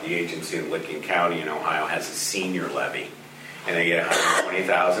 the agency in Licking County in Ohio has a senior levy, and they get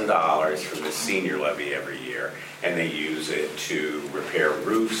 $120,000 from the senior levy every year, and they use it to repair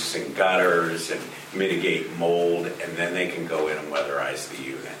roofs and gutters and mitigate mold, and then they can go in and weatherize the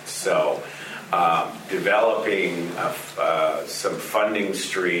units. So, developing some funding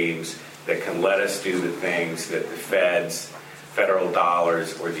streams that can let us do the things that the federal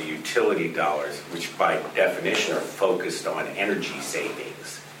dollars or the utility dollars, which by definition are focused on energy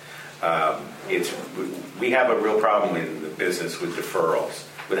savings. We have a real problem in the business with deferrals,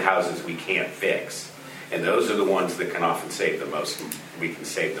 with houses we can't fix. And those are the ones that can often save the most, we can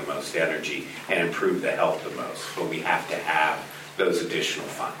save the most energy and improve the health the most. But we have to have those additional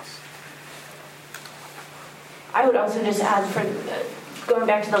funds. I would also just add, for going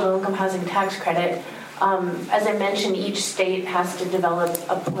back to the low-income housing tax credit, as I mentioned, each state has to develop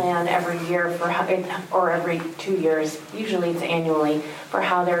a plan every year or every 2 years, usually it's annually, for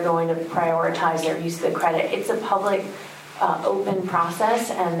how they're going to prioritize their use of the credit. It's a public, open process,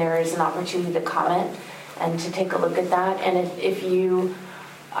 and there is an opportunity to comment and to take a look at that. And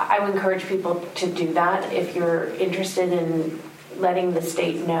I would encourage people to do that if you're interested in letting the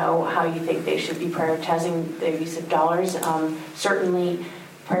state know how you think they should be prioritizing their use of dollars. Certainly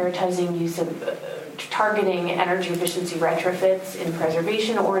prioritizing use of targeting energy efficiency retrofits in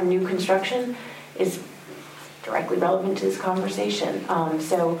preservation or in new construction is directly relevant to this conversation.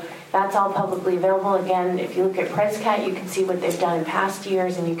 So that's all publicly available. Again, if you look at PresCat, you can see what they've done in past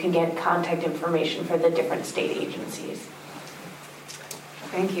years, and you can get contact information for the different state agencies.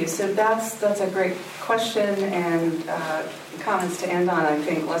 Thank you. So that's a great question and comments to end on, I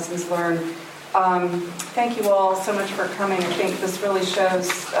think, lessons learned. Thank you all so much for coming. I think this really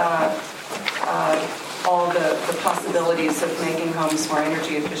shows all the possibilities of making homes more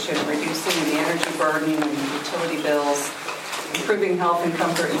energy efficient, reducing the energy burden and the utility bills, improving health and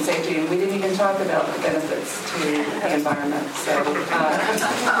comfort and safety. And we didn't even talk about the benefits to the environment. So